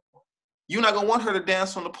 though, you're not going to want her to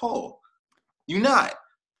dance on the pole. You're not.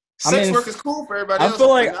 Sex work is cool for everybody else.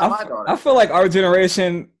 I feel like our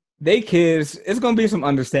generation, they kids, it's going to be some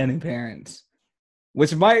understanding parents.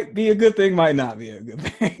 Which might be a good thing, might not be a good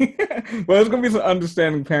thing. But it's going to be some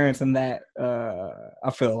understanding parents in that, I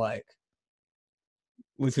feel like.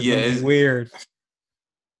 Which is weird.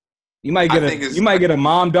 You might get a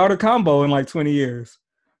mom-daughter combo in like 20 years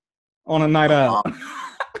on a night out.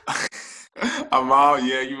 A mom,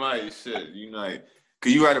 yeah, you might. Shit, you might.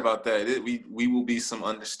 Because you're right about that. We will be some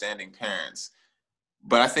understanding parents.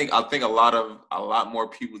 But I think a lot more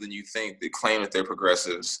people than you think that claim that they're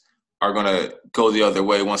progressives are gonna go the other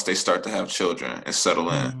way once they start to have children and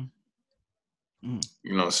settle in. You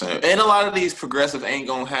know what I'm saying? And a lot of these progressives ain't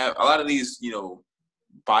gonna have a lot of these,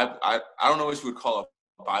 Bible. I don't know what you would call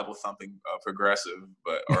a Bible thumping progressive,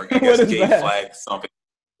 but or I guess gay flag thumping.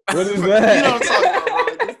 What is that? You know what I'm talking about, bro?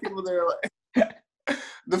 Like, these people that are like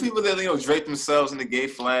the people that drape themselves in the gay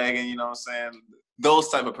flag, and you know what I'm saying. Those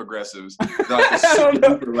type of progressives. Like I don't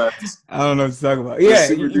know what you're talking about. Yeah,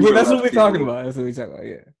 that's what we're talking about. That's what we're talking about.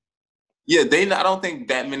 Yeah. Yeah, I don't think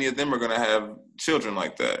that many of them are gonna have children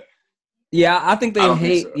like that. Yeah, I think they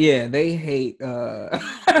hate. So. Yeah, they hate.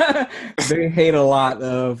 They hate a lot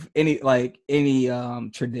of any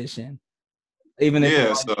tradition, even if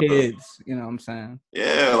it's kids. You know what I'm saying?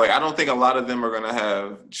 Yeah, like I don't think a lot of them are gonna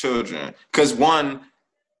have children because one.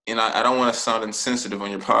 And I don't want to sound insensitive on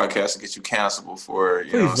your podcast and get you cancelable for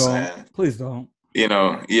you know what I'm saying. Please don't. I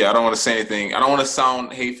don't want to say anything. I don't want to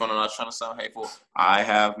sound hateful. I'm not trying to sound hateful. I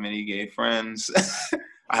have many gay friends.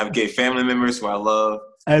 I have gay family members who I love.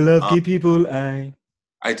 I love gay people. I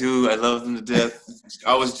do. I love them to death.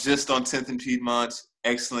 I was just on 10th and Piedmont.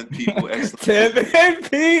 Excellent people. Excellent. 10th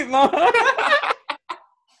and Piedmont.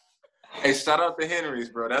 Hey, shout out to Henry's,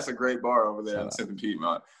 bro. That's a great bar over there on 10th and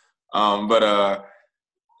Piedmont.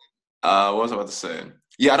 What was I about to say?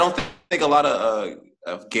 Yeah, I don't think a lot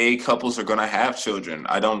of gay couples are gonna have children.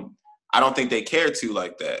 I don't think they care to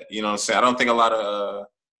like that. You know what I'm saying? I don't think a lot of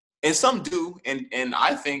and some do, and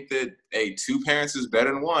I think that 2 parents is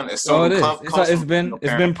better than one. It's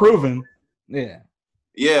been proven. Yeah.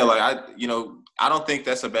 Yeah, like I don't think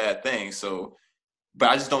that's a bad thing. So, but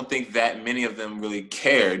I just don't think that many of them really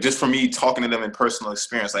care. Just from me talking to them in personal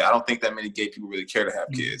experience, like I don't think that many gay people really care to have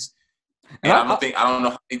kids. And I don't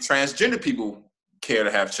know how many transgender people care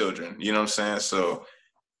to have children. You know what I'm saying? So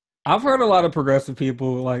I've heard a lot of progressive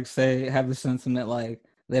people have the sentiment like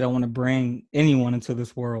they don't want to bring anyone into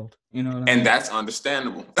this world. You know what I mean? That's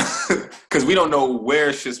understandable. Because we don't know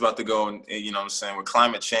where shit's about to go and you know what I'm saying, with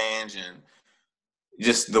climate change and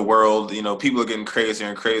just the world, people are getting crazier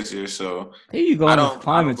and crazier. So here you go on this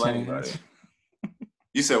climate change.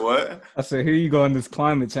 You said what? I said here you go on this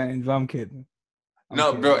climate change. I'm kidding.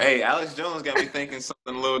 No, bro. Hey, Alex Jones got me thinking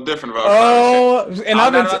something a little different about climate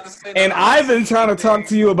change. And I've been trying to talk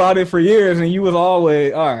to you about it for years, and you was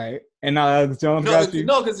always all right. And now Alex Jones got you.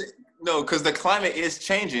 Because the climate is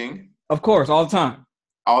changing. Of course, all the time.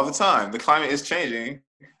 All the time, the climate is changing,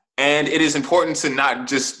 And it is important to not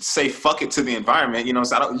just say fuck it to the environment. You know,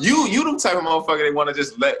 so you the type of motherfucker that want to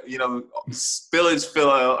just let, you know, spillage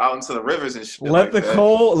fill out into the rivers and shit let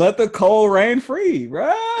the coal rain free,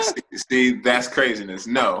 right? See, that's craziness.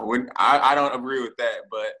 No, I don't agree with that.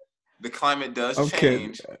 But the climate does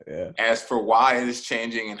change. Yeah. As for why it is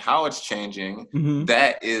changing and how it's changing,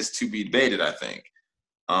 that is to be debated, I think.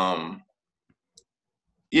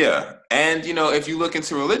 Yeah. And, you know, if you look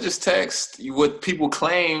into religious texts, what people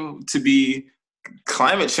claim to be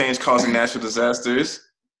climate change causing natural disasters,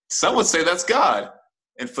 some would say that's God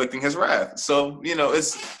inflicting his wrath. So, you know,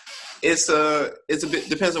 it's a bit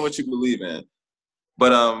depends on what you believe in.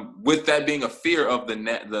 But with that being a fear of the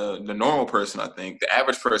normal person, I think the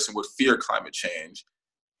average person would fear climate change.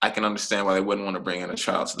 I can understand why they wouldn't want to bring in a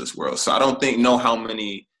child to this world. So I don't know how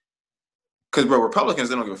many. Because, bro, Republicans,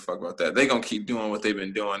 they don't give a fuck about that. They're going to keep doing what they've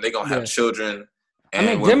been doing. They're going to have children. And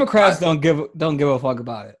I mean, Democrats don't give a fuck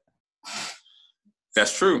about it.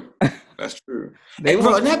 That's true. That's true. And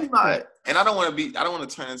that'd be and I don't want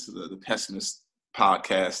to turn into the pessimist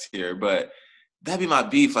podcast here, but that'd be my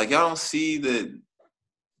beef. Like, y'all don't see that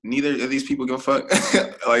neither of these people give a fuck.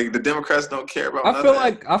 Like, the Democrats don't care about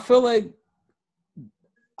nothing.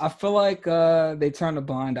 I feel like they turn a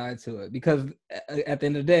blind eye to it because at the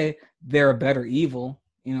end of the day, they're a better evil.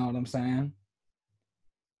 You know what I'm saying?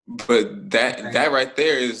 But that right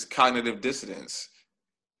there is cognitive dissonance.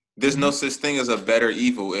 There's no such thing as a better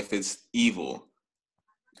evil if it's evil.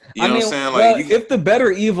 You know what I'm saying? Like, if the better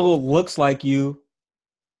evil looks like you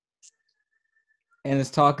and is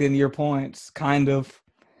talking your points, kind of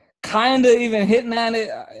even hitting at it,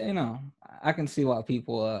 you know, I can see why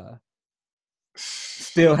people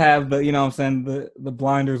still have the, you know what I'm saying, the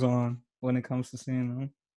blinders on when it comes to seeing them.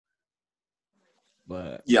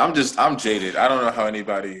 But yeah, I'm jaded. I don't know how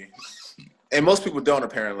anybody, and most people don't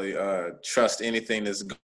apparently trust anything that's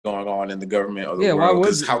going on in the government or the world.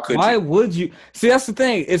 Why would you? See, that's the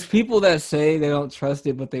thing. It's people that say they don't trust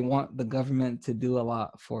it, but they want the government to do a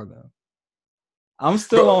lot for them. I'm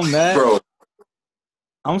still on that. Bro.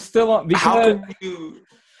 I'm still on because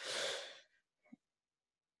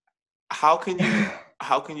how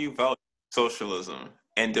can you value socialism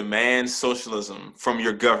and demand socialism from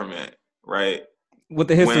your government, right? With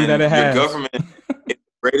the history that it has. Your government is the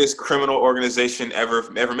greatest criminal organization ever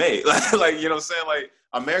made. Like, you know what I'm saying? Like,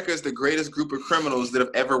 America is the greatest group of criminals that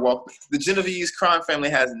have ever walked. The Genovese crime family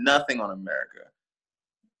has nothing on America.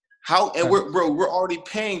 We're already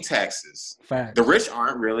paying taxes. Fact. The rich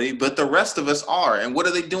aren't really, but the rest of us are. And what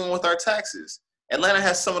are they doing with our taxes? Atlanta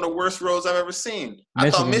has some of the worst roads I've ever seen. I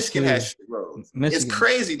thought Michigan had shit roads. It's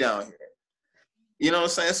crazy down here. You know what I'm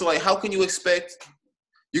saying? So, like, how can you expect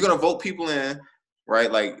you're gonna vote people in,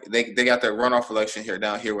 right? Like, they got their runoff election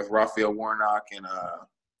down here with Raphael Warnock and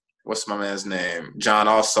what's my man's name? John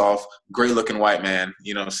Ossoff, great looking white man.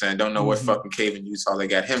 You know what I'm saying? Don't know what fucking cave in Utah they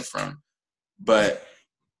got him from, but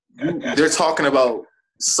they're talking about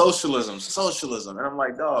socialism, and I'm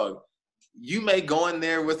like, dog, you may go in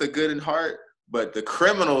there with a good heart, but the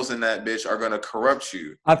criminals in that bitch are gonna corrupt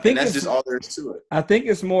you. I think that's just all there is to it. I think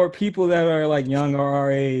it's more people that are like young or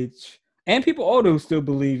our age, and people older who still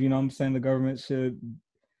believe, you know what I'm saying, the government should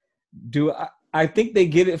do. I think they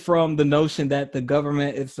get it from the notion that the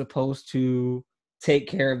government is supposed to take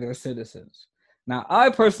care of their citizens. Now, I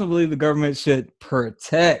personally believe the government should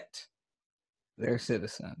protect their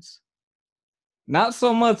citizens, not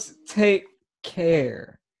so much take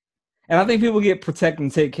care. And I think people get protect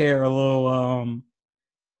and take care a little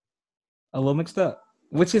mixed up,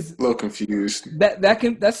 which is a little confused.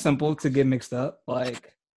 That's simple to get mixed up,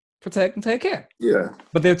 like protect and take care. Yeah,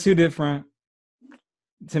 but they're two different.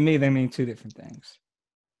 To me, they mean two different things.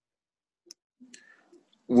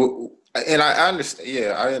 Well, and I understand.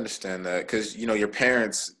 Yeah, I understand that because, you know, your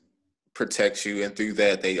parents protect you, and through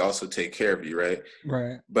that, they also take care of you, right?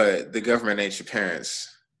 Right. But the government ain't your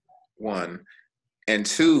parents. One, and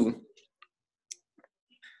two,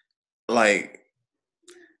 like,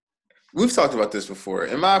 we've talked about this before.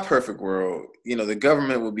 In my perfect world, you know, the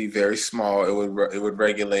government would be very small. It would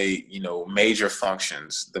regulate, you know, major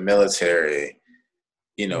functions, the military,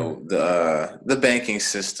 you know, the banking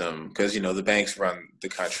system, because, you know, the banks run the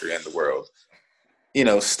country and the world. You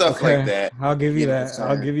know, stuff like that. I'll give you that.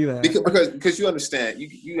 I'll give you that. Because you understand,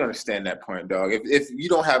 you understand that point, dog. If you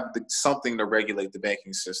don't have something to regulate the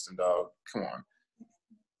banking system, dog, come on.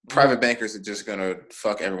 Private bankers are just gonna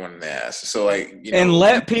fuck everyone in the ass. So, like, you know, and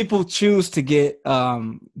let people choose to get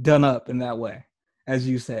done up in that way, as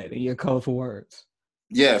you said in your colorful words.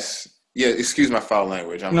 Yes. Yeah. Excuse my foul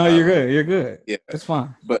language. You're good. You're good. Yeah, it's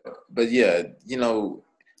fine. But yeah, you know,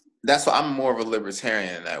 that's why I'm more of a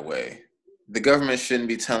libertarian in that way. the government shouldn't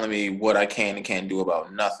be telling me what I can and can't do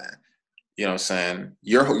about nothing. You know what I'm saying?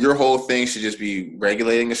 Your whole thing should just be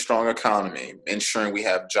regulating a strong economy, ensuring we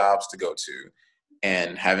have jobs to go to,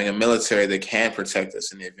 and having a military that can protect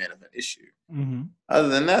us in the event of an issue. Mm-hmm. Other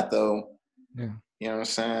than that, though, yeah, you know what I'm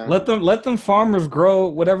saying? let them farmers grow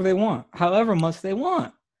whatever they want, however much they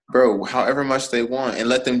want, bro. However much they want, and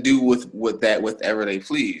let them do with that whatever they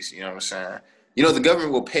please. You know what I'm saying? You know, the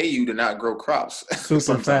government will pay you to not grow crops super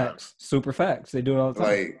sometimes. facts, super facts. They do it all the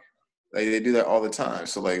time. Like they do that all the time.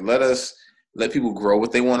 So like let people grow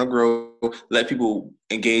what they want to grow. Let people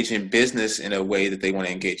engage in business in a way that they want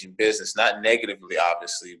to engage in business, not negatively,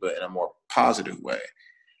 obviously, but in a more positive way.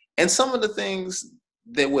 And some of the things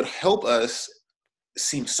that would help us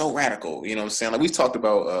seem so radical. You know what I'm saying? Like we talked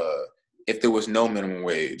about if there was no minimum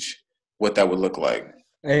wage, what that would look like.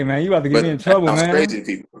 Hey man, you about to get But me in that trouble, sounds man. crazy to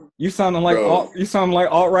people, You sounding like bro.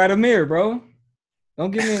 alt right Amir, bro.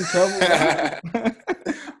 Don't get me in trouble, bro.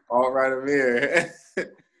 All right, Amir.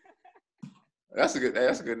 That's a good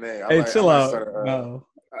name. Hey, I chill might out. start. No.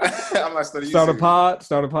 I might start a Start a YouTube. pod.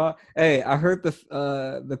 Start a pod. Hey, I heard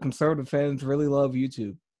the conservative fans really love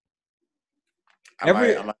YouTube. I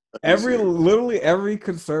might start a YouTube. Literally every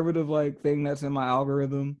conservative like thing that's in my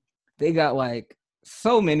algorithm, they got like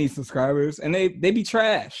so many subscribers, and they be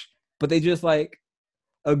trash, but they just like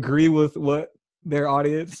agree with what their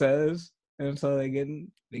audience says, and so they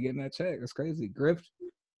getting that check. It's crazy. Grift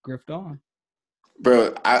on.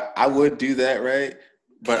 Bro, I would do that, right?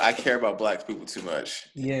 But I care about black people too much.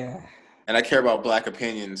 Yeah. And I care about black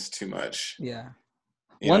opinions too much. Yeah.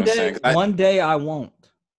 You know what I'm saying? One day I won't.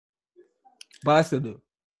 But I still do.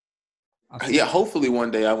 Yeah, hopefully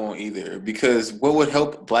one day I won't either. Because what would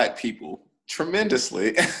help black people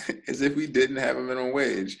tremendously is if we didn't have a minimum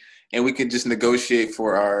wage and we could just negotiate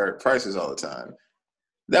for our prices all the time.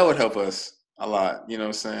 That would help us a lot. You know what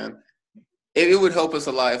I'm saying? It would help us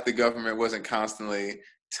a lot if the government wasn't constantly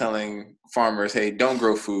telling farmers, hey, don't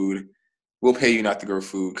grow food. We'll pay you not to grow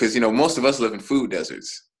food. Because, you know, most of us live in food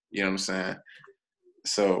deserts. You know what I'm saying?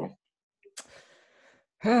 So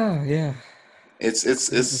yeah. It's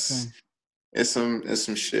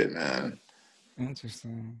some shit, man.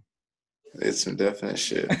 Interesting. It's some definite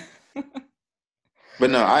shit. But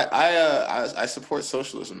no, I support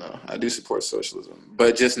socialism though. I do support socialism,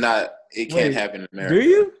 but just not. It can't happen in America. Do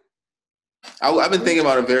you? I've been thinking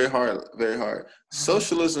about it very hard, very hard.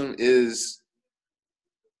 Socialism is.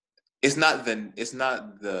 It's not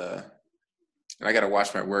the. And I gotta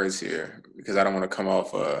watch my words here because I don't want to come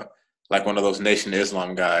off like one of those Nation of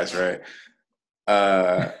Islam guys, right?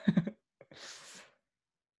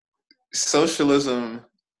 Socialism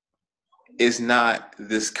is not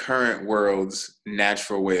this current world's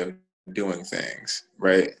natural way of doing things,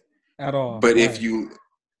 right? At all. But right. if you,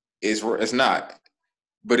 it's not.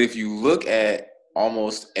 But if you look at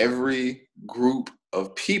almost every group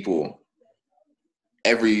of people,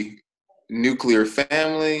 every nuclear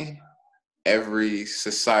family, every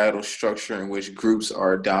societal structure in which groups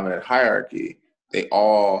are a dominant hierarchy, they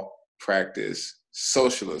all practice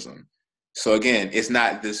socialism. So again, it's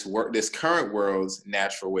not this current world's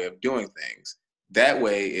natural way of doing things. That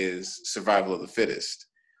way is survival of the fittest.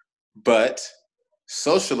 But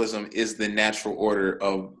socialism is the natural order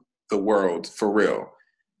of the world for real.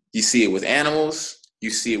 You see it with animals.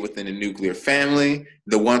 You see it within the nuclear family.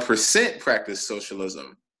 The 1% practice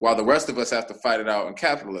socialism, while the rest of us have to fight it out in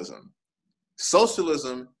capitalism.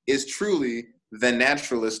 Socialism is truly the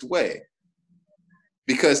naturalist way.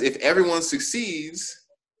 Because if everyone succeeds,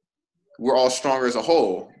 we're all stronger as a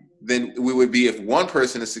whole than we would be if one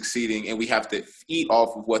person is succeeding and we have to eat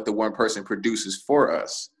off of what the one person produces for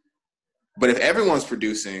us. But if everyone's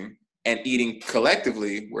producing and eating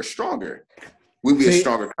collectively, we're stronger. We'd be a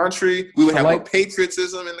stronger country. We would have more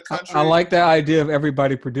patriotism in the country. I like that idea of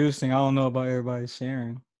everybody producing. I don't know about everybody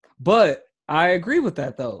sharing. But I agree with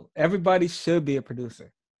that, though. Everybody should be a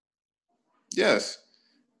producer. Yes.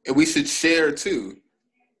 And we should share, too.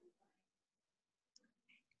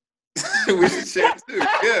 We should share, too.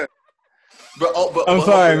 Yeah. I'm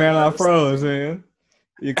sorry, man. I froze, man.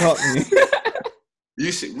 You caught me.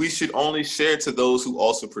 We should only share to those who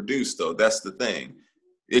also produce, though. That's the thing.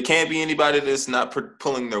 It can't be anybody that's not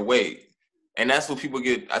pulling their weight. And that's what people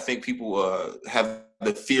get. I think people have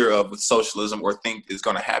the fear of with socialism or think is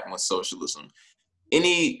going to happen with socialism.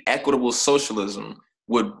 Any equitable socialism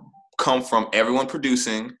would come from everyone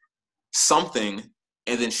producing something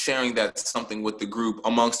and then sharing that something with the group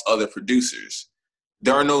amongst other producers.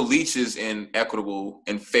 There are no leeches in equitable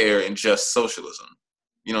and fair and just socialism.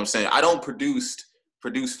 You know what I'm saying? I don't produce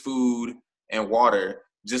food and water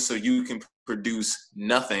just so you can produce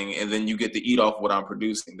nothing and then you get to eat off what I'm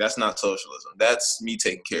producing. That's not socialism. That's me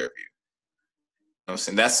taking care of you. You know what I'm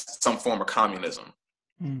saying? That's some form of communism.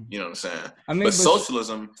 You know what I'm saying? I mean, but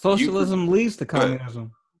socialism leads to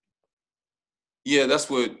communism. Yeah,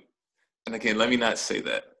 that's what. And again, let me not say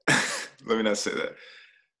that.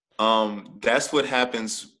 That's what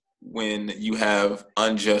happens when you have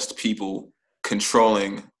unjust people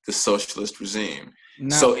controlling the socialist regime.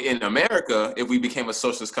 Now, so in America, if we became a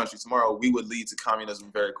socialist country tomorrow, we would lead to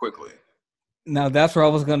communism very quickly. Now, that's what I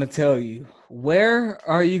was going to tell you. Where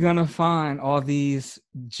are you going to find all these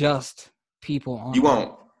just people on You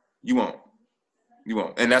won't.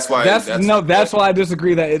 And that's why that's why I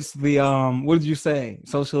disagree that it's the what did you say?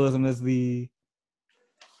 Socialism is the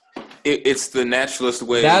it's the naturalist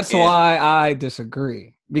way. That's why I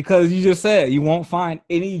disagree. Because you just said you won't find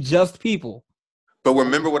any just people. But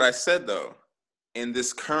remember what I said though. In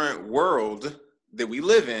this current world that we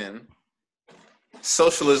live in,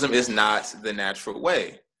 socialism is not the natural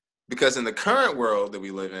way. Because in the current world that we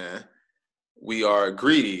live in, we are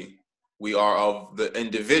greedy. We are of the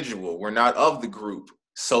individual. We're not of the group.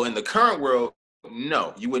 So in the current world,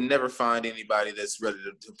 no, you would never find anybody that's ready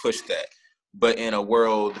to push that. But in a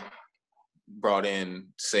world brought in,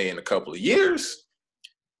 say, in a couple of years,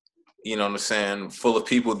 you know what I'm saying, full of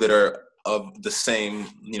people that are of the same,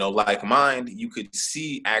 like mind, you could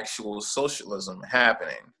see actual socialism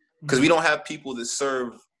happening. Because we don't have people that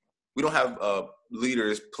serve, we don't have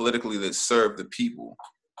leaders politically that serve the people.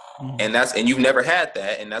 And you've never had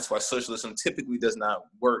that, and that's why socialism typically does not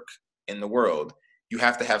work in the world. You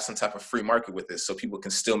have to have some type of free market with it so people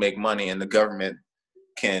can still make money and the government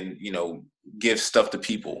can, give stuff to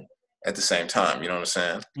people at the same time. You know what I'm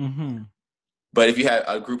saying? Mm-hmm. But if you had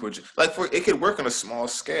a group of, it could work on a small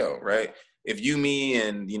scale, right? If you, me,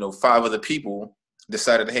 and, 5 other people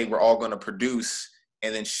decided, hey, we're all going to produce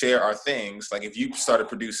and then share our things. Like if you started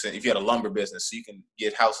producing, if you had a lumber business so you can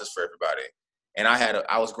get houses for everybody. And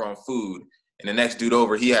I was growing food, and the next dude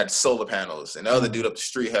over, he had solar panels, and the other dude up the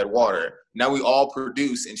street had water. Now we all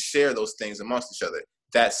produce and share those things amongst each other.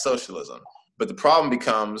 That's socialism. But the problem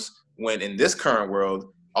becomes when in this current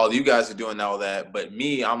world, all you guys are doing all that, but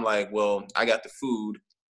me, I'm like, well, I got the food,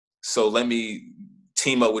 so let me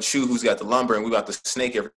team up with you who's got the lumber, and we about to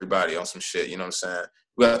snake everybody on some shit, you know what I'm saying?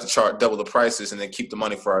 We have to charge double the prices and then keep the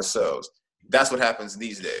money for ourselves. That's what happens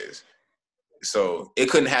these days. So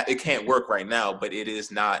it can't work right now, but it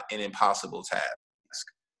is not an impossible task.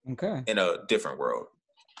 Okay. In a different world.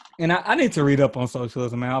 And I need to read up on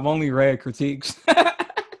socialism, man. I've only read critiques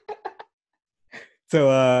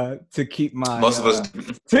to keep my most of us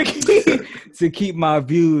to keep my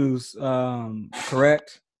views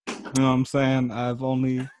correct. You know what I'm saying? I've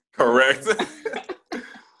only correct.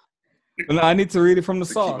 But no, I need to read it from the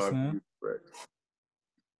source, man.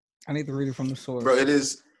 I need to read it from the source. Bro, it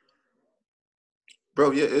is.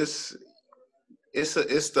 Bro, yeah, it's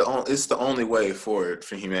the only way for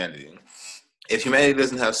humanity. If humanity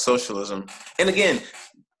doesn't have socialism, and again,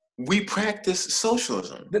 we practice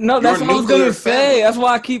socialism. No, that's what I was gonna say. That's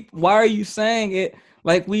why why are you saying it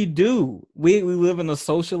like we do? We live in a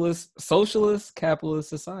socialist capitalist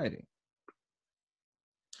society.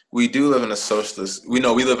 We do live in a socialist. We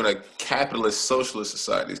live in a capitalist socialist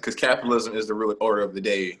society because capitalism is the real order of the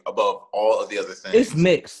day above all of the other things. It's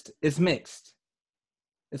mixed.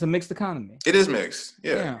 It's a mixed economy. It is mixed.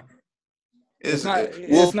 Yeah. It's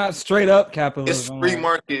not straight up capitalism. It's free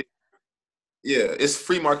market. Yeah, it's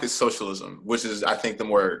free market socialism, which is, I think, the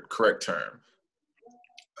more correct term.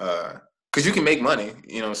 Because you can make money,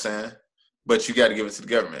 you know what I'm saying? But you got to give it to the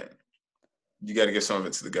government. You got to give some of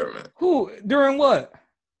it to the government. Who? During what?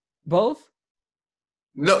 Both?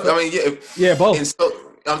 No, I mean, yeah, both. And so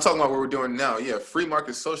I'm talking about what we're doing now. Yeah, free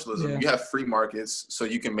market socialism. Yeah. You have free markets, so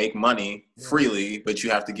you can make money freely, but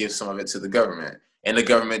you have to give some of it to the government, and the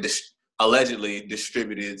government allegedly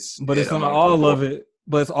distributed. But it's not all of it.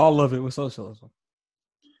 But it's all of it with socialism.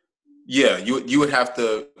 Yeah, you would have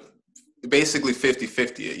to basically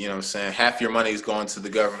 50-50 it. You know what I'm saying? Half your money is going to the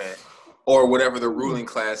government or whatever the ruling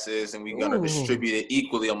class is, and we're going to distribute it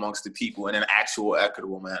equally amongst the people in an actual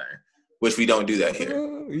equitable manner. Which we don't do that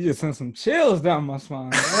here. You just sent some chills down my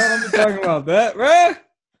spine. I'm talking about that, right?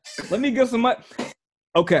 Let me get some.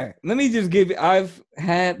 Okay, let me just give you. I've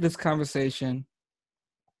had this conversation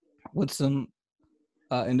with some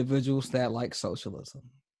individuals that like socialism.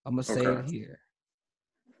 I'm gonna say it here.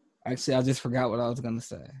 Actually, I just forgot what I was gonna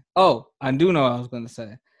say. Oh, I do know what I was gonna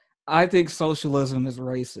say. I think socialism is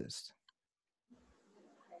racist.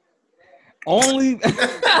 Only.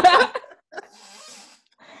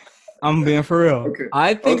 I'm being for real. Okay.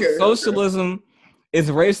 I think socialism is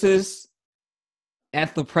racist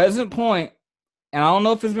at the present point, and I don't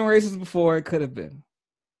know if it's been racist before, it could have been,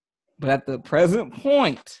 but at the present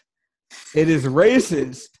point, it is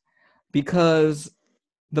racist because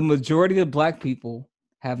the majority of Black people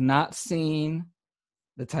have not seen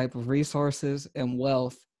the type of resources and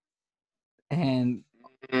wealth and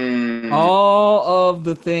all of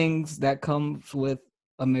the things that comes with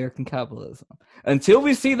American capitalism. Until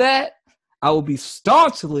we see that, I will be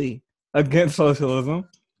staunchly against socialism.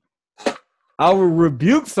 I will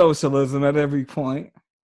rebuke socialism at every point.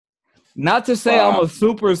 Not to say I'm a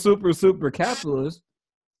super capitalist,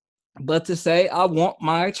 but to say I want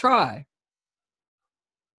my try.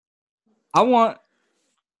 I want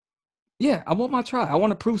my try. I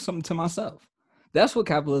want to prove something to myself. That's what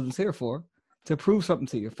capitalism's here for, to prove something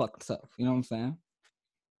to your fucking self. You know what I'm saying?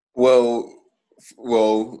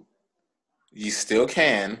 Well, you still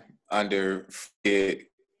can under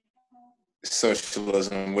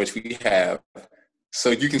socialism, which we have.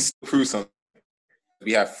 So you can still prove something.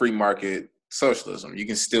 We have free market socialism. You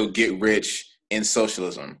can still get rich in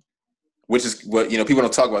socialism, which is what, people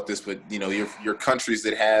don't talk about this, but your countries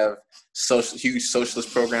that have huge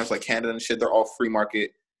socialist programs like Canada and shit, they're all free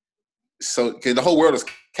market. So cause the whole world is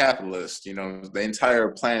capitalist. The entire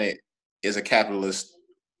planet is a capitalist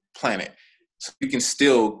planet. So you can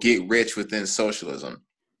still get rich within socialism.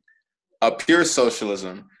 A pure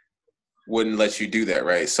socialism wouldn't let you do that,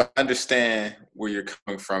 right? So I understand where you're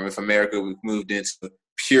coming from. If America moved into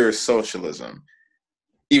pure socialism,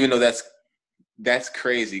 even though that's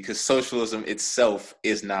crazy, because socialism itself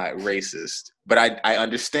is not racist. But I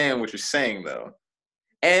understand what you're saying, though.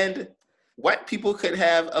 And white people could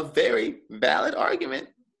have a very valid argument,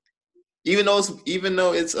 even though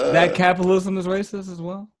it's that capitalism is racist as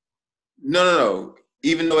well. No.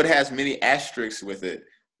 Even though it has many asterisks with it,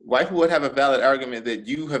 white people would have a valid argument that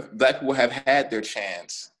Black people have had their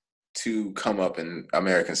chance to come up in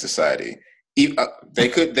American society. They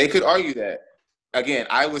could argue that. Again,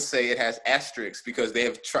 I would say it has asterisks because they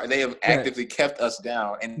have actively kept us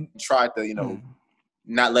down and tried to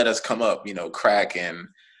not let us come up. Crack and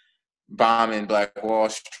bombing Black Wall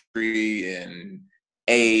Street and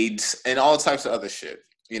AIDS and all types of other shit.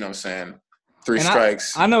 You know what I'm saying? Three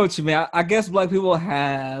strikes. I know what you mean. I guess Black people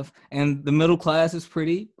have, and the middle class is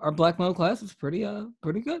our Black middle class is pretty good.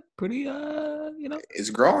 It's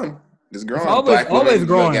growing. It's growing. Always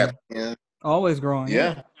growing. Always growing.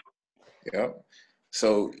 Yeah.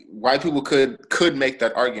 So white people could make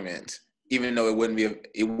that argument, even though it would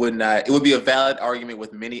be a valid argument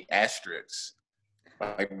with many asterisks,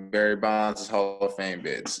 like Barry Bonds' Hall of Fame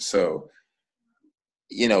bids. So,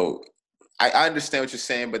 I understand what you're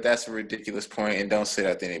saying, but that's a ridiculous point, and don't say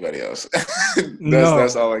that to anybody else.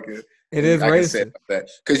 That's all I can. It is racist. Can say about that,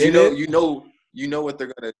 because you know what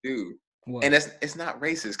they're gonna do, and it's not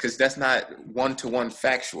racist because that's not 1-to-1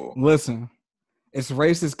 factual. Listen, it's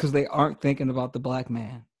racist because they aren't thinking about the Black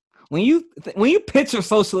man. When you picture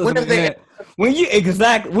socialism in head, when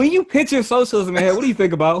you picture socialism in head, what do you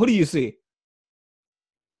think about? Who do you see?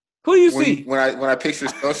 Who do you see? When I picture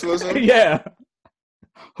socialism? Yeah.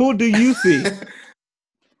 Who do you see?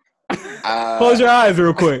 Close your eyes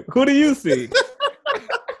real quick. Who do you see?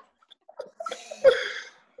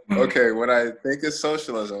 Okay, when I think of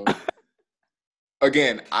socialism,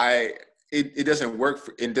 again, it doesn't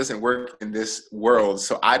work. It doesn't work in this world,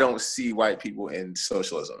 so I don't see white people in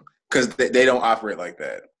socialism because they don't operate like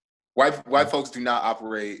that. White folks do not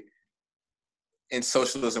operate in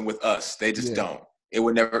socialism with us. They just don't. They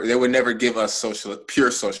would never give us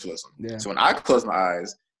pure socialism. Yeah. So when I close my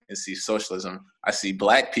eyes and see socialism, I see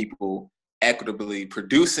Black people equitably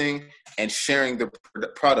producing and sharing the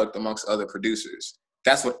product amongst other producers.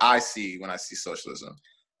 That's what I see when I see socialism.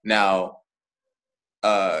 Now,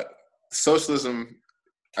 socialism,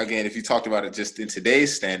 again, if you talked about it just in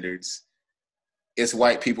today's standards, it's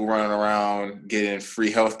white people running around getting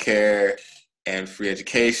free healthcare and free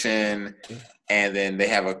education, and then they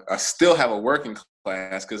still have a working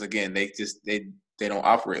class because again they don't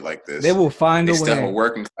operate like this. They will find a way. They still have a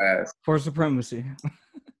working class for supremacy.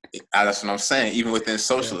 That's what I'm saying. Even within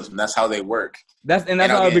socialism, that's how they work. That's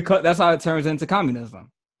how it turns into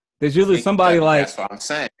communism. There's usually somebody that's what I'm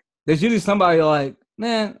saying. There's usually somebody like,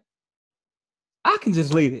 man, I can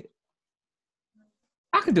just lead it.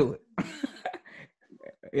 I can do it.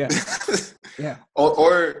 Yeah.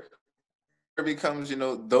 Or it becomes,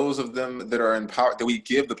 those of them that are in power that we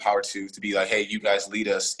give the power to be like, hey, you guys lead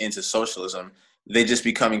us into socialism. They just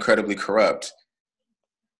become incredibly corrupt.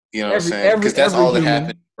 You know what I'm saying? Because that's all that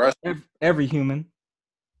happened in Russia. Every human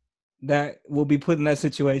that will be put in that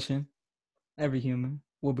situation, every human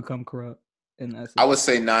will become corrupt. in essence. I would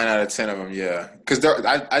say 9 out of 10 of them, yeah, because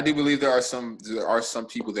I do believe there are some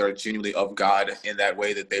people that are genuinely of God in that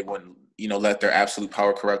way that they wouldn't let their absolute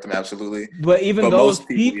power corrupt them absolutely. But even But those most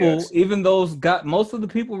people, people, yes. even those got most of the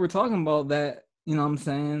people we're talking about that, you know what I'm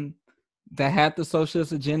saying, that had the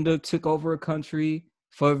socialist agenda, took over a country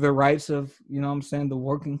for the rights of, you know what I'm saying, the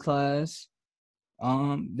working class.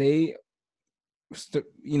 They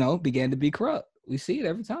began to be corrupt. We see it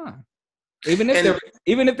every time. Even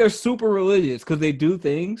if they're super religious, because they do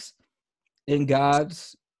things in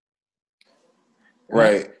God's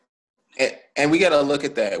right. And we got to look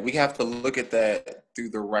at that. We have to look at that through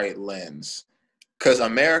the right lens. Because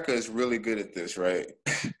America is really good at this, right?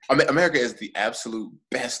 America is the absolute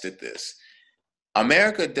best at this.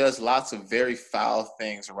 America does lots of very foul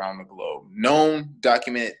things around the globe, known,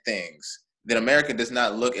 documented things that America does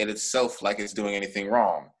not look at itself like it's doing anything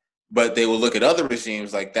wrong. But they will look at other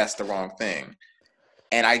regimes like that's the wrong thing.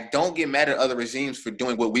 And I don't get mad at other regimes for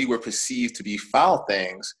doing what we were perceived to be foul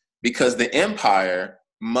things, because the empire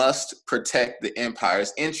must protect the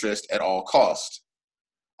empire's interest at all costs.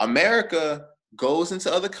 America goes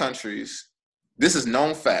into other countries. This is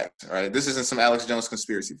known fact, right? This isn't some Alex Jones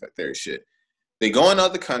conspiracy theory shit. They go in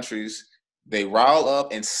other countries, they rile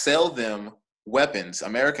up and sell them weapons,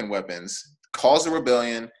 American weapons, cause a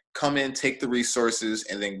rebellion, come in, take the resources,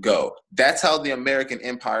 and then go. That's how the American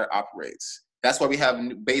empire operates. That's why we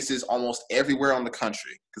have bases almost everywhere on the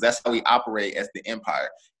country, because that's how we operate as the empire.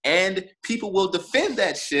 And people will defend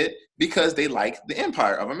that shit because they like the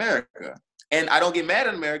empire of America. And I don't get mad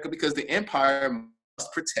at America because the empire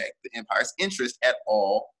must protect the empire's interest at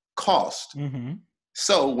all cost. Mm-hmm.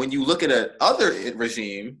 So when you look at another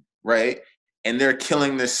regime, right, and they're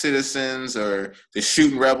killing their citizens or they're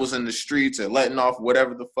shooting rebels in the streets or letting off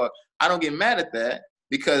whatever the fuck, I don't get mad at that,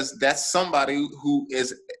 because that's somebody who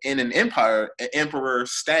is in an emperor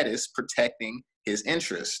status protecting his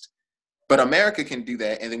interest. But America can do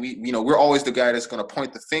that, and then we're always the guy that's going to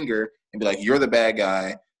point the finger and be like, "You're the bad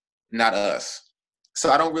guy, not us." So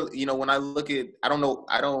I don't really, when I look at,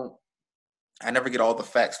 I never get all the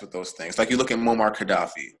facts with those things. Like you look at Muammar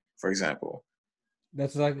Gaddafi, for example.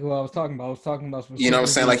 That's exactly what I was talking about. I was talking about You know what I'm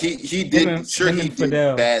saying? Like he did, sure, he did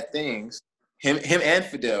bad things. Him and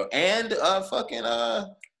Fidel and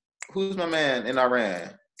who's my man in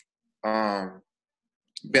Iran? Not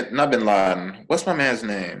Bin Laden. What's my man's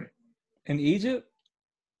name? In Egypt?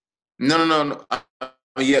 No.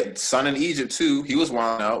 Yeah, son in Egypt too. He was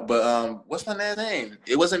wild out. But what's my man's name?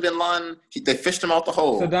 It wasn't Bin Laden. They fished him out the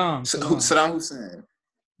hole. Saddam Hussein.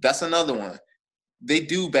 That's another one. They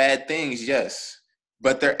do bad things, yes,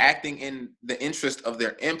 but they're acting in the interest of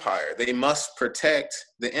their empire. They must protect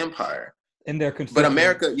the empire. And their But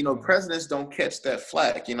America, presidents don't catch that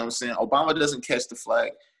flag. You know what I'm saying? Obama doesn't catch the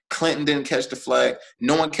flag. Clinton didn't catch the flag.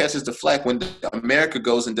 No one catches the flag when America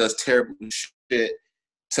goes and does terrible shit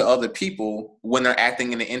to other people when they're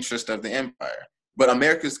acting in the interest of the empire. But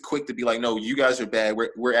America's quick to be like, no, you guys are bad.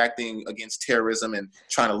 We're acting against terrorism and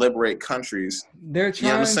trying to liberate countries. They're trying,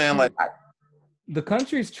 you know what I'm saying? The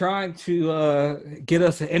country's trying to get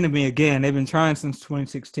us an enemy again. They've been trying since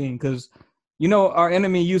 2016 because, our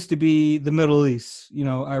enemy used to be the Middle East,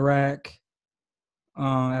 Iraq,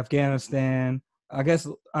 Afghanistan, I guess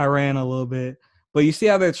Iran a little bit. But you see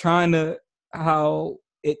how they're how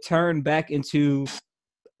it turned back into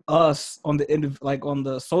us on the end of, on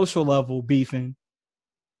the social level beefing.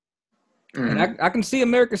 Mm-hmm. And I can see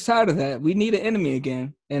America's side of that. We need an enemy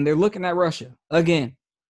again. And they're looking at Russia again.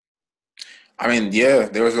 I mean, yeah,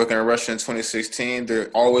 they was looking at Russia in 2016. They're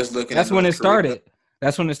always looking at North Korea.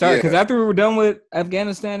 That's when it started. Because after we were done with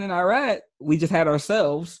Afghanistan and Iraq, we just had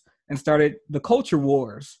ourselves and started the culture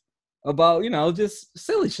wars about, just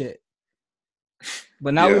silly shit.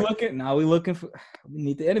 But now we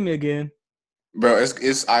need the enemy again. Bro,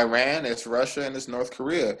 it's Iran, it's Russia, and it's North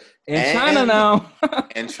Korea. And China now.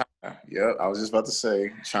 And China. Yep, I was just about to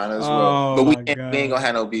say China as well. But we ain't gonna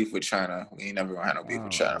have no beef with China. We ain't never gonna have no beef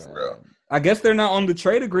with China for real. I guess they're not on the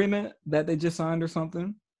trade agreement that they just signed or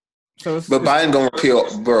something. But Biden gonna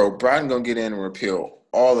repeal, bro. Biden gonna get in and repeal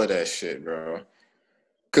all of that shit, bro.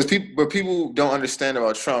 Because people don't understand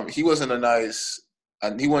about Trump. He wasn't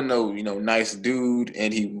he wasn't no nice dude,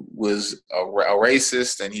 and he was a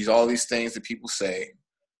racist, and he's all these things that people say.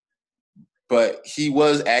 But he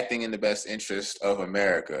was acting in the best interest of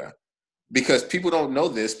America, because people don't know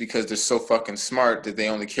this because they're so fucking smart that they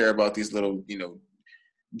only care about these little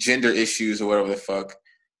gender issues or whatever the fuck.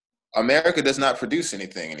 America does not produce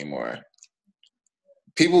anything anymore.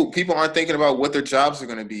 People aren't thinking about what their jobs are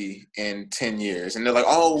going to be in 10 years. And they're like,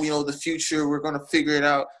 oh, the future, we're going to figure it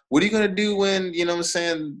out. What are you going to do when, what I'm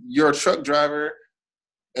saying, you're a truck driver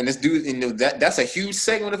And this dude, that's a huge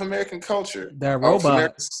segment of American culture. That Of robot.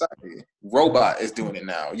 American society. Robot is doing it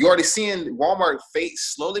now. You already seeing Walmart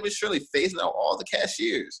slowly but surely phasing out all the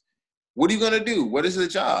cashiers. What are you gonna do? What is the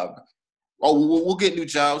job? Oh, we'll get new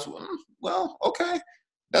jobs. Well, okay.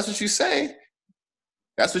 That's what you say.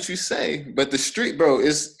 That's what you say. But the street, bro,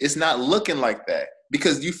 it's not looking like that.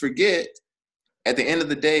 Because you forget, at the end of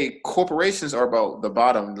the day, corporations are about the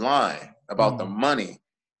bottom line, about the money.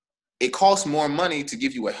 It costs more money to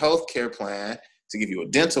give you a health care plan, to give you a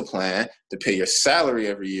dental plan, to pay your salary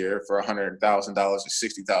every year for $100,000 or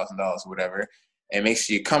 $60,000 or whatever, and make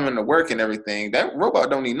sure you come into work and everything. That robot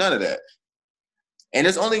don't need none of that. And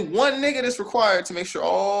there's only one nigga that's required to make sure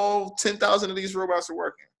all 10,000 of these robots are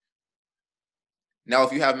working. Now,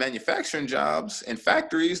 if you have manufacturing jobs and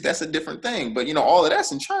factories, that's a different thing. But, all of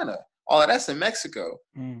that's in China. All of that's in Mexico.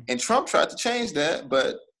 And Trump tried to change that,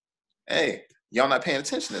 but, hey, y'all not paying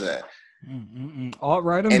attention to that. All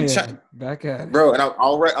right, Amir. Back at it. Bro, and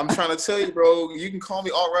I'm trying to tell you, bro, you can call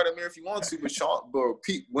me all right, Amir, if you want to, but y'all, bro,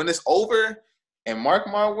 when it's over, and mark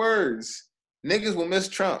my words, niggas will miss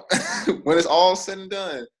Trump. When it's all said and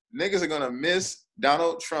done, niggas are going to miss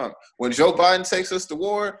Donald Trump. When Joe Biden takes us to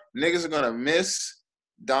war, niggas are going to miss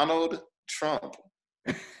Donald Trump.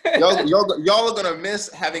 Y'all are going to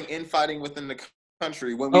miss having infighting within the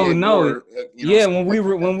country when we ignore,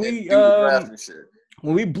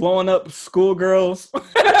 when we blowing up schoolgirls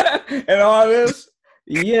and all this,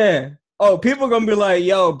 yeah. Oh, people are going to be like,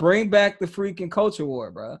 yo, bring back the freaking culture war,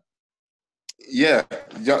 bro. Yeah,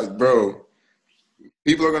 bro.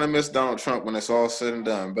 People are going to miss Donald Trump when it's all said and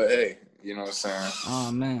done. But, hey, you know what I'm saying?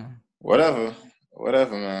 Oh, man. Whatever,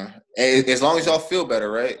 man. Hey, as long as y'all feel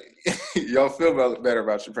better, right? Y'all feel better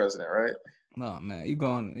about your president, right? No, man. You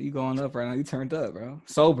going up right now. You turned up, bro.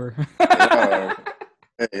 Sober.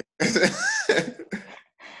 Hey.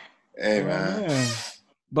 Hey, man.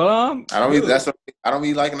 But I don't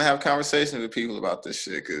be liking to have conversations with people about this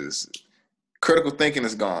shit because critical thinking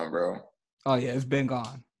is gone, bro. Oh yeah, it's been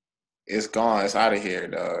gone. It's gone. It's out of here,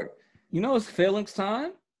 dog. It's feelings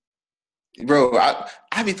time, bro.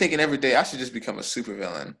 I be thinking every day I should just become a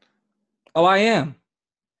supervillain. Oh, I am.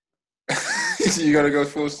 You gotta go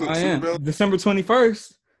full supervillain. December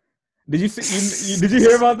 21st. Did you see? Did you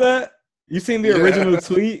hear about that? You seen the original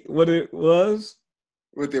tweet? What it was?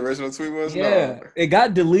 What the original tweet was? Yeah, no. It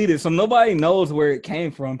got deleted, so nobody knows where it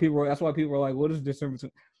came from. That's why people are like, "What is December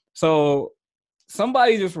 20th?" So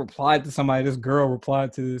somebody just replied to somebody. This girl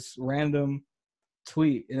replied to this random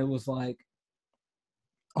tweet, and it was like,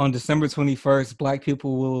 "On December 21st, Black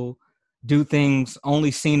people will do things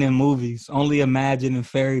only seen in movies, only imagined in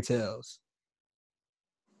fairy tales."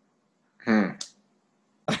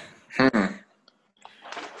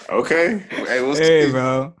 Okay. Hey, we'll hey see.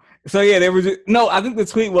 bro. So yeah, they were I think the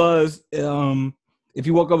tweet was, if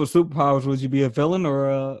you woke up with superpowers, would you be a villain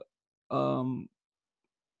or a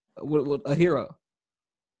hero?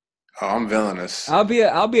 Oh, I'm villainous. I'll be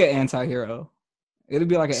an anti-hero. It'll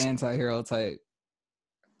be like an anti-hero type.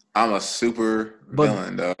 I'm a super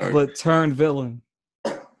villain, dog. But turned villain.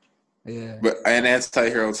 Yeah. But an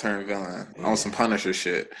anti-hero turned villain on some Punisher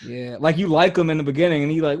shit. Yeah. Like you like him in the beginning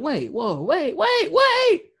and you like, wait.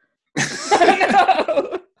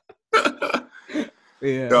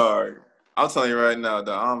 Yeah. Dog. I'll tell you right now,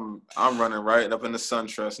 dog. I'm running right up in the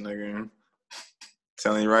SunTrust, nigga.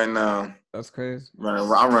 Telling you right now. That's crazy. I'm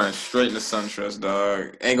running straight in the SunTrust,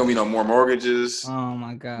 dog. Ain't gonna be no more mortgages. Oh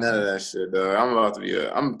my god. None of that shit, dog.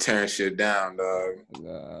 I'm tearing shit down, dog.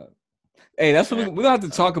 God. Hey, that's what we're gonna have to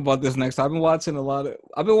talk about this next. I've been watching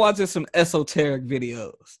some esoteric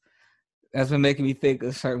videos. That's been making me think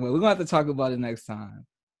a certain way. We're gonna have to talk about it next time.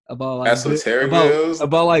 About like esoteric videos?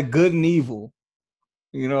 About like good and evil.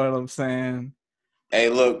 You know what I'm saying? Hey,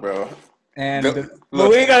 look, bro. And but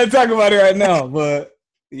we ain't gotta talk about it right now. But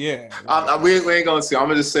yeah, we ain't gonna see. I'm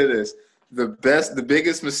gonna just say this: the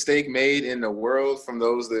biggest mistake made in the world from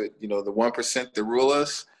those that the 1% that rule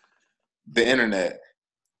us, the internet.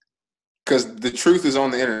 Because the truth is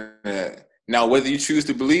on the internet. Now, whether you choose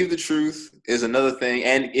to believe the truth is another thing,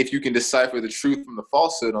 and if you can decipher the truth from the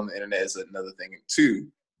falsehood on the internet is another thing too.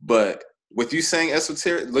 But with you saying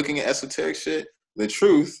esoteric, looking at esoteric shit, the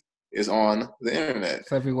truth is on the internet.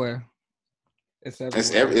 It's everywhere. It's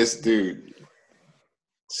everywhere. It's dude.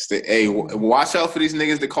 Hey, watch out for these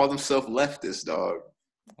niggas that call themselves leftists, dog.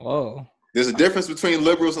 Whoa. There's a difference between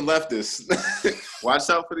liberals and leftists. Watch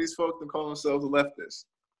out for these folks that call themselves leftists.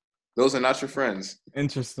 Those are not your friends.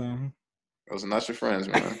 Interesting. Those are not your friends,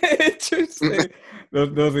 man. Interesting.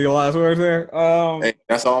 those are your last words there? Hey,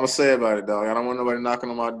 that's all I'm going to say about it, dog. I don't want nobody knocking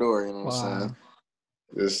on my door, you know what I'm saying?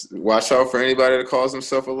 Just watch out for anybody that calls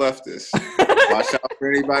himself a leftist. Watch out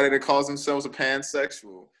for anybody that calls themselves a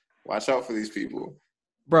pansexual. Watch out for these people.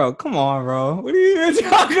 Bro, come on, bro. What are you even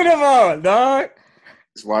talking about, dog?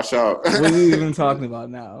 Just watch out. What are you even talking about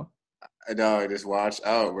now? Dog, just watch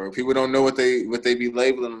out, bro. People don't know what they be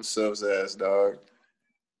labeling themselves as, dog.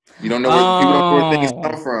 You don't know where people don't know where things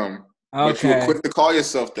come from. But you were quick to call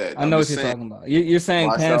yourself that. I know what you're talking about. You're saying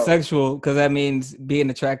pansexual because that means being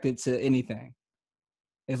attracted to anything.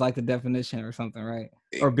 It's like the definition or something, right?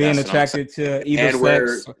 Or being attracted to either and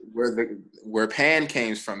sex. Where Pan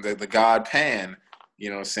came from, the god Pan, you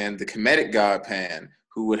know what I'm saying? The Kemetic god Pan,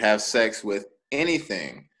 who would have sex with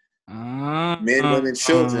anything. Men, women,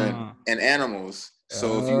 children, and animals.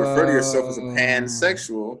 So if you refer to yourself as a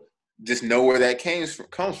pansexual, just know where that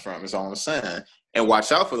comes from, is all I'm saying. And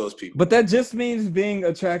watch out for those people. But that just means being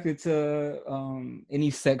attracted to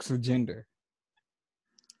any sex or gender,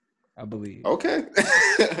 I believe. Okay.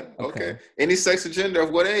 Okay. Any sex or gender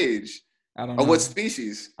of what age? I don't know. Of what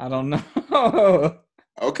species? I don't know.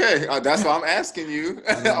 Okay. That's why I'm asking you.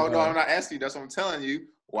 Oh, no, I'm not asking you. That's what I'm telling you.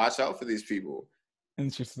 Watch out for these people.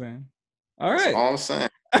 Interesting. All right. That's all I'm saying.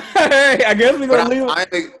 I guess we're going to leave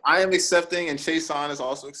it. I am accepting, and Chason is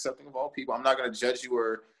also accepting of all people. I'm not going to judge you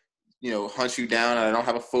or, hunt you down. I don't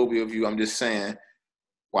have a phobia of you. I'm just saying,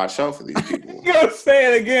 watch out for these people. You're going to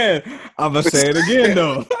say it again. I'm going to say it again,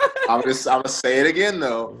 though. I'm going to say it again,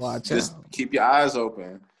 though. Just keep your eyes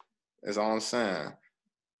open. That's all I'm saying.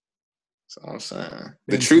 That's all I'm saying.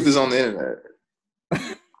 The truth is on the internet.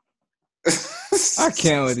 I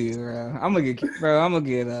can't with you, bro. I'm gonna get kicked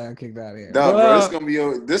out of here. No, bro,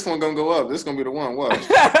 this one gonna go up. This is gonna be the one. Watch.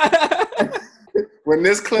 When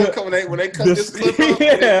this clip when they cut this clip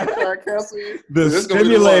up,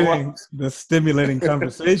 the stimulating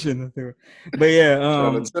conversation. But yeah,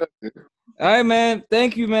 all right, man.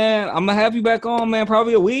 Thank you, man. I'm gonna have you back on, man.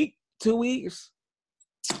 Probably a week, 2 weeks.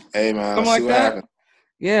 Hey, man. Something like that. Happens.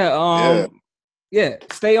 Yeah. Yeah.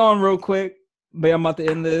 Stay on real quick. But I'm about to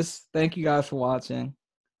end this. Thank you guys for watching.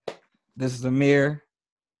 This is Amir.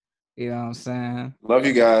 You know what I'm saying? Love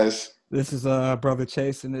you guys. This is Brother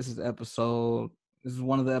Chason. This is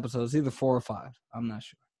one of the episodes, either 4 or 5. I'm not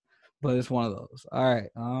sure. But it's one of those. All right.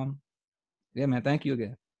 Yeah, man. Thank you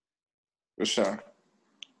again. For sure.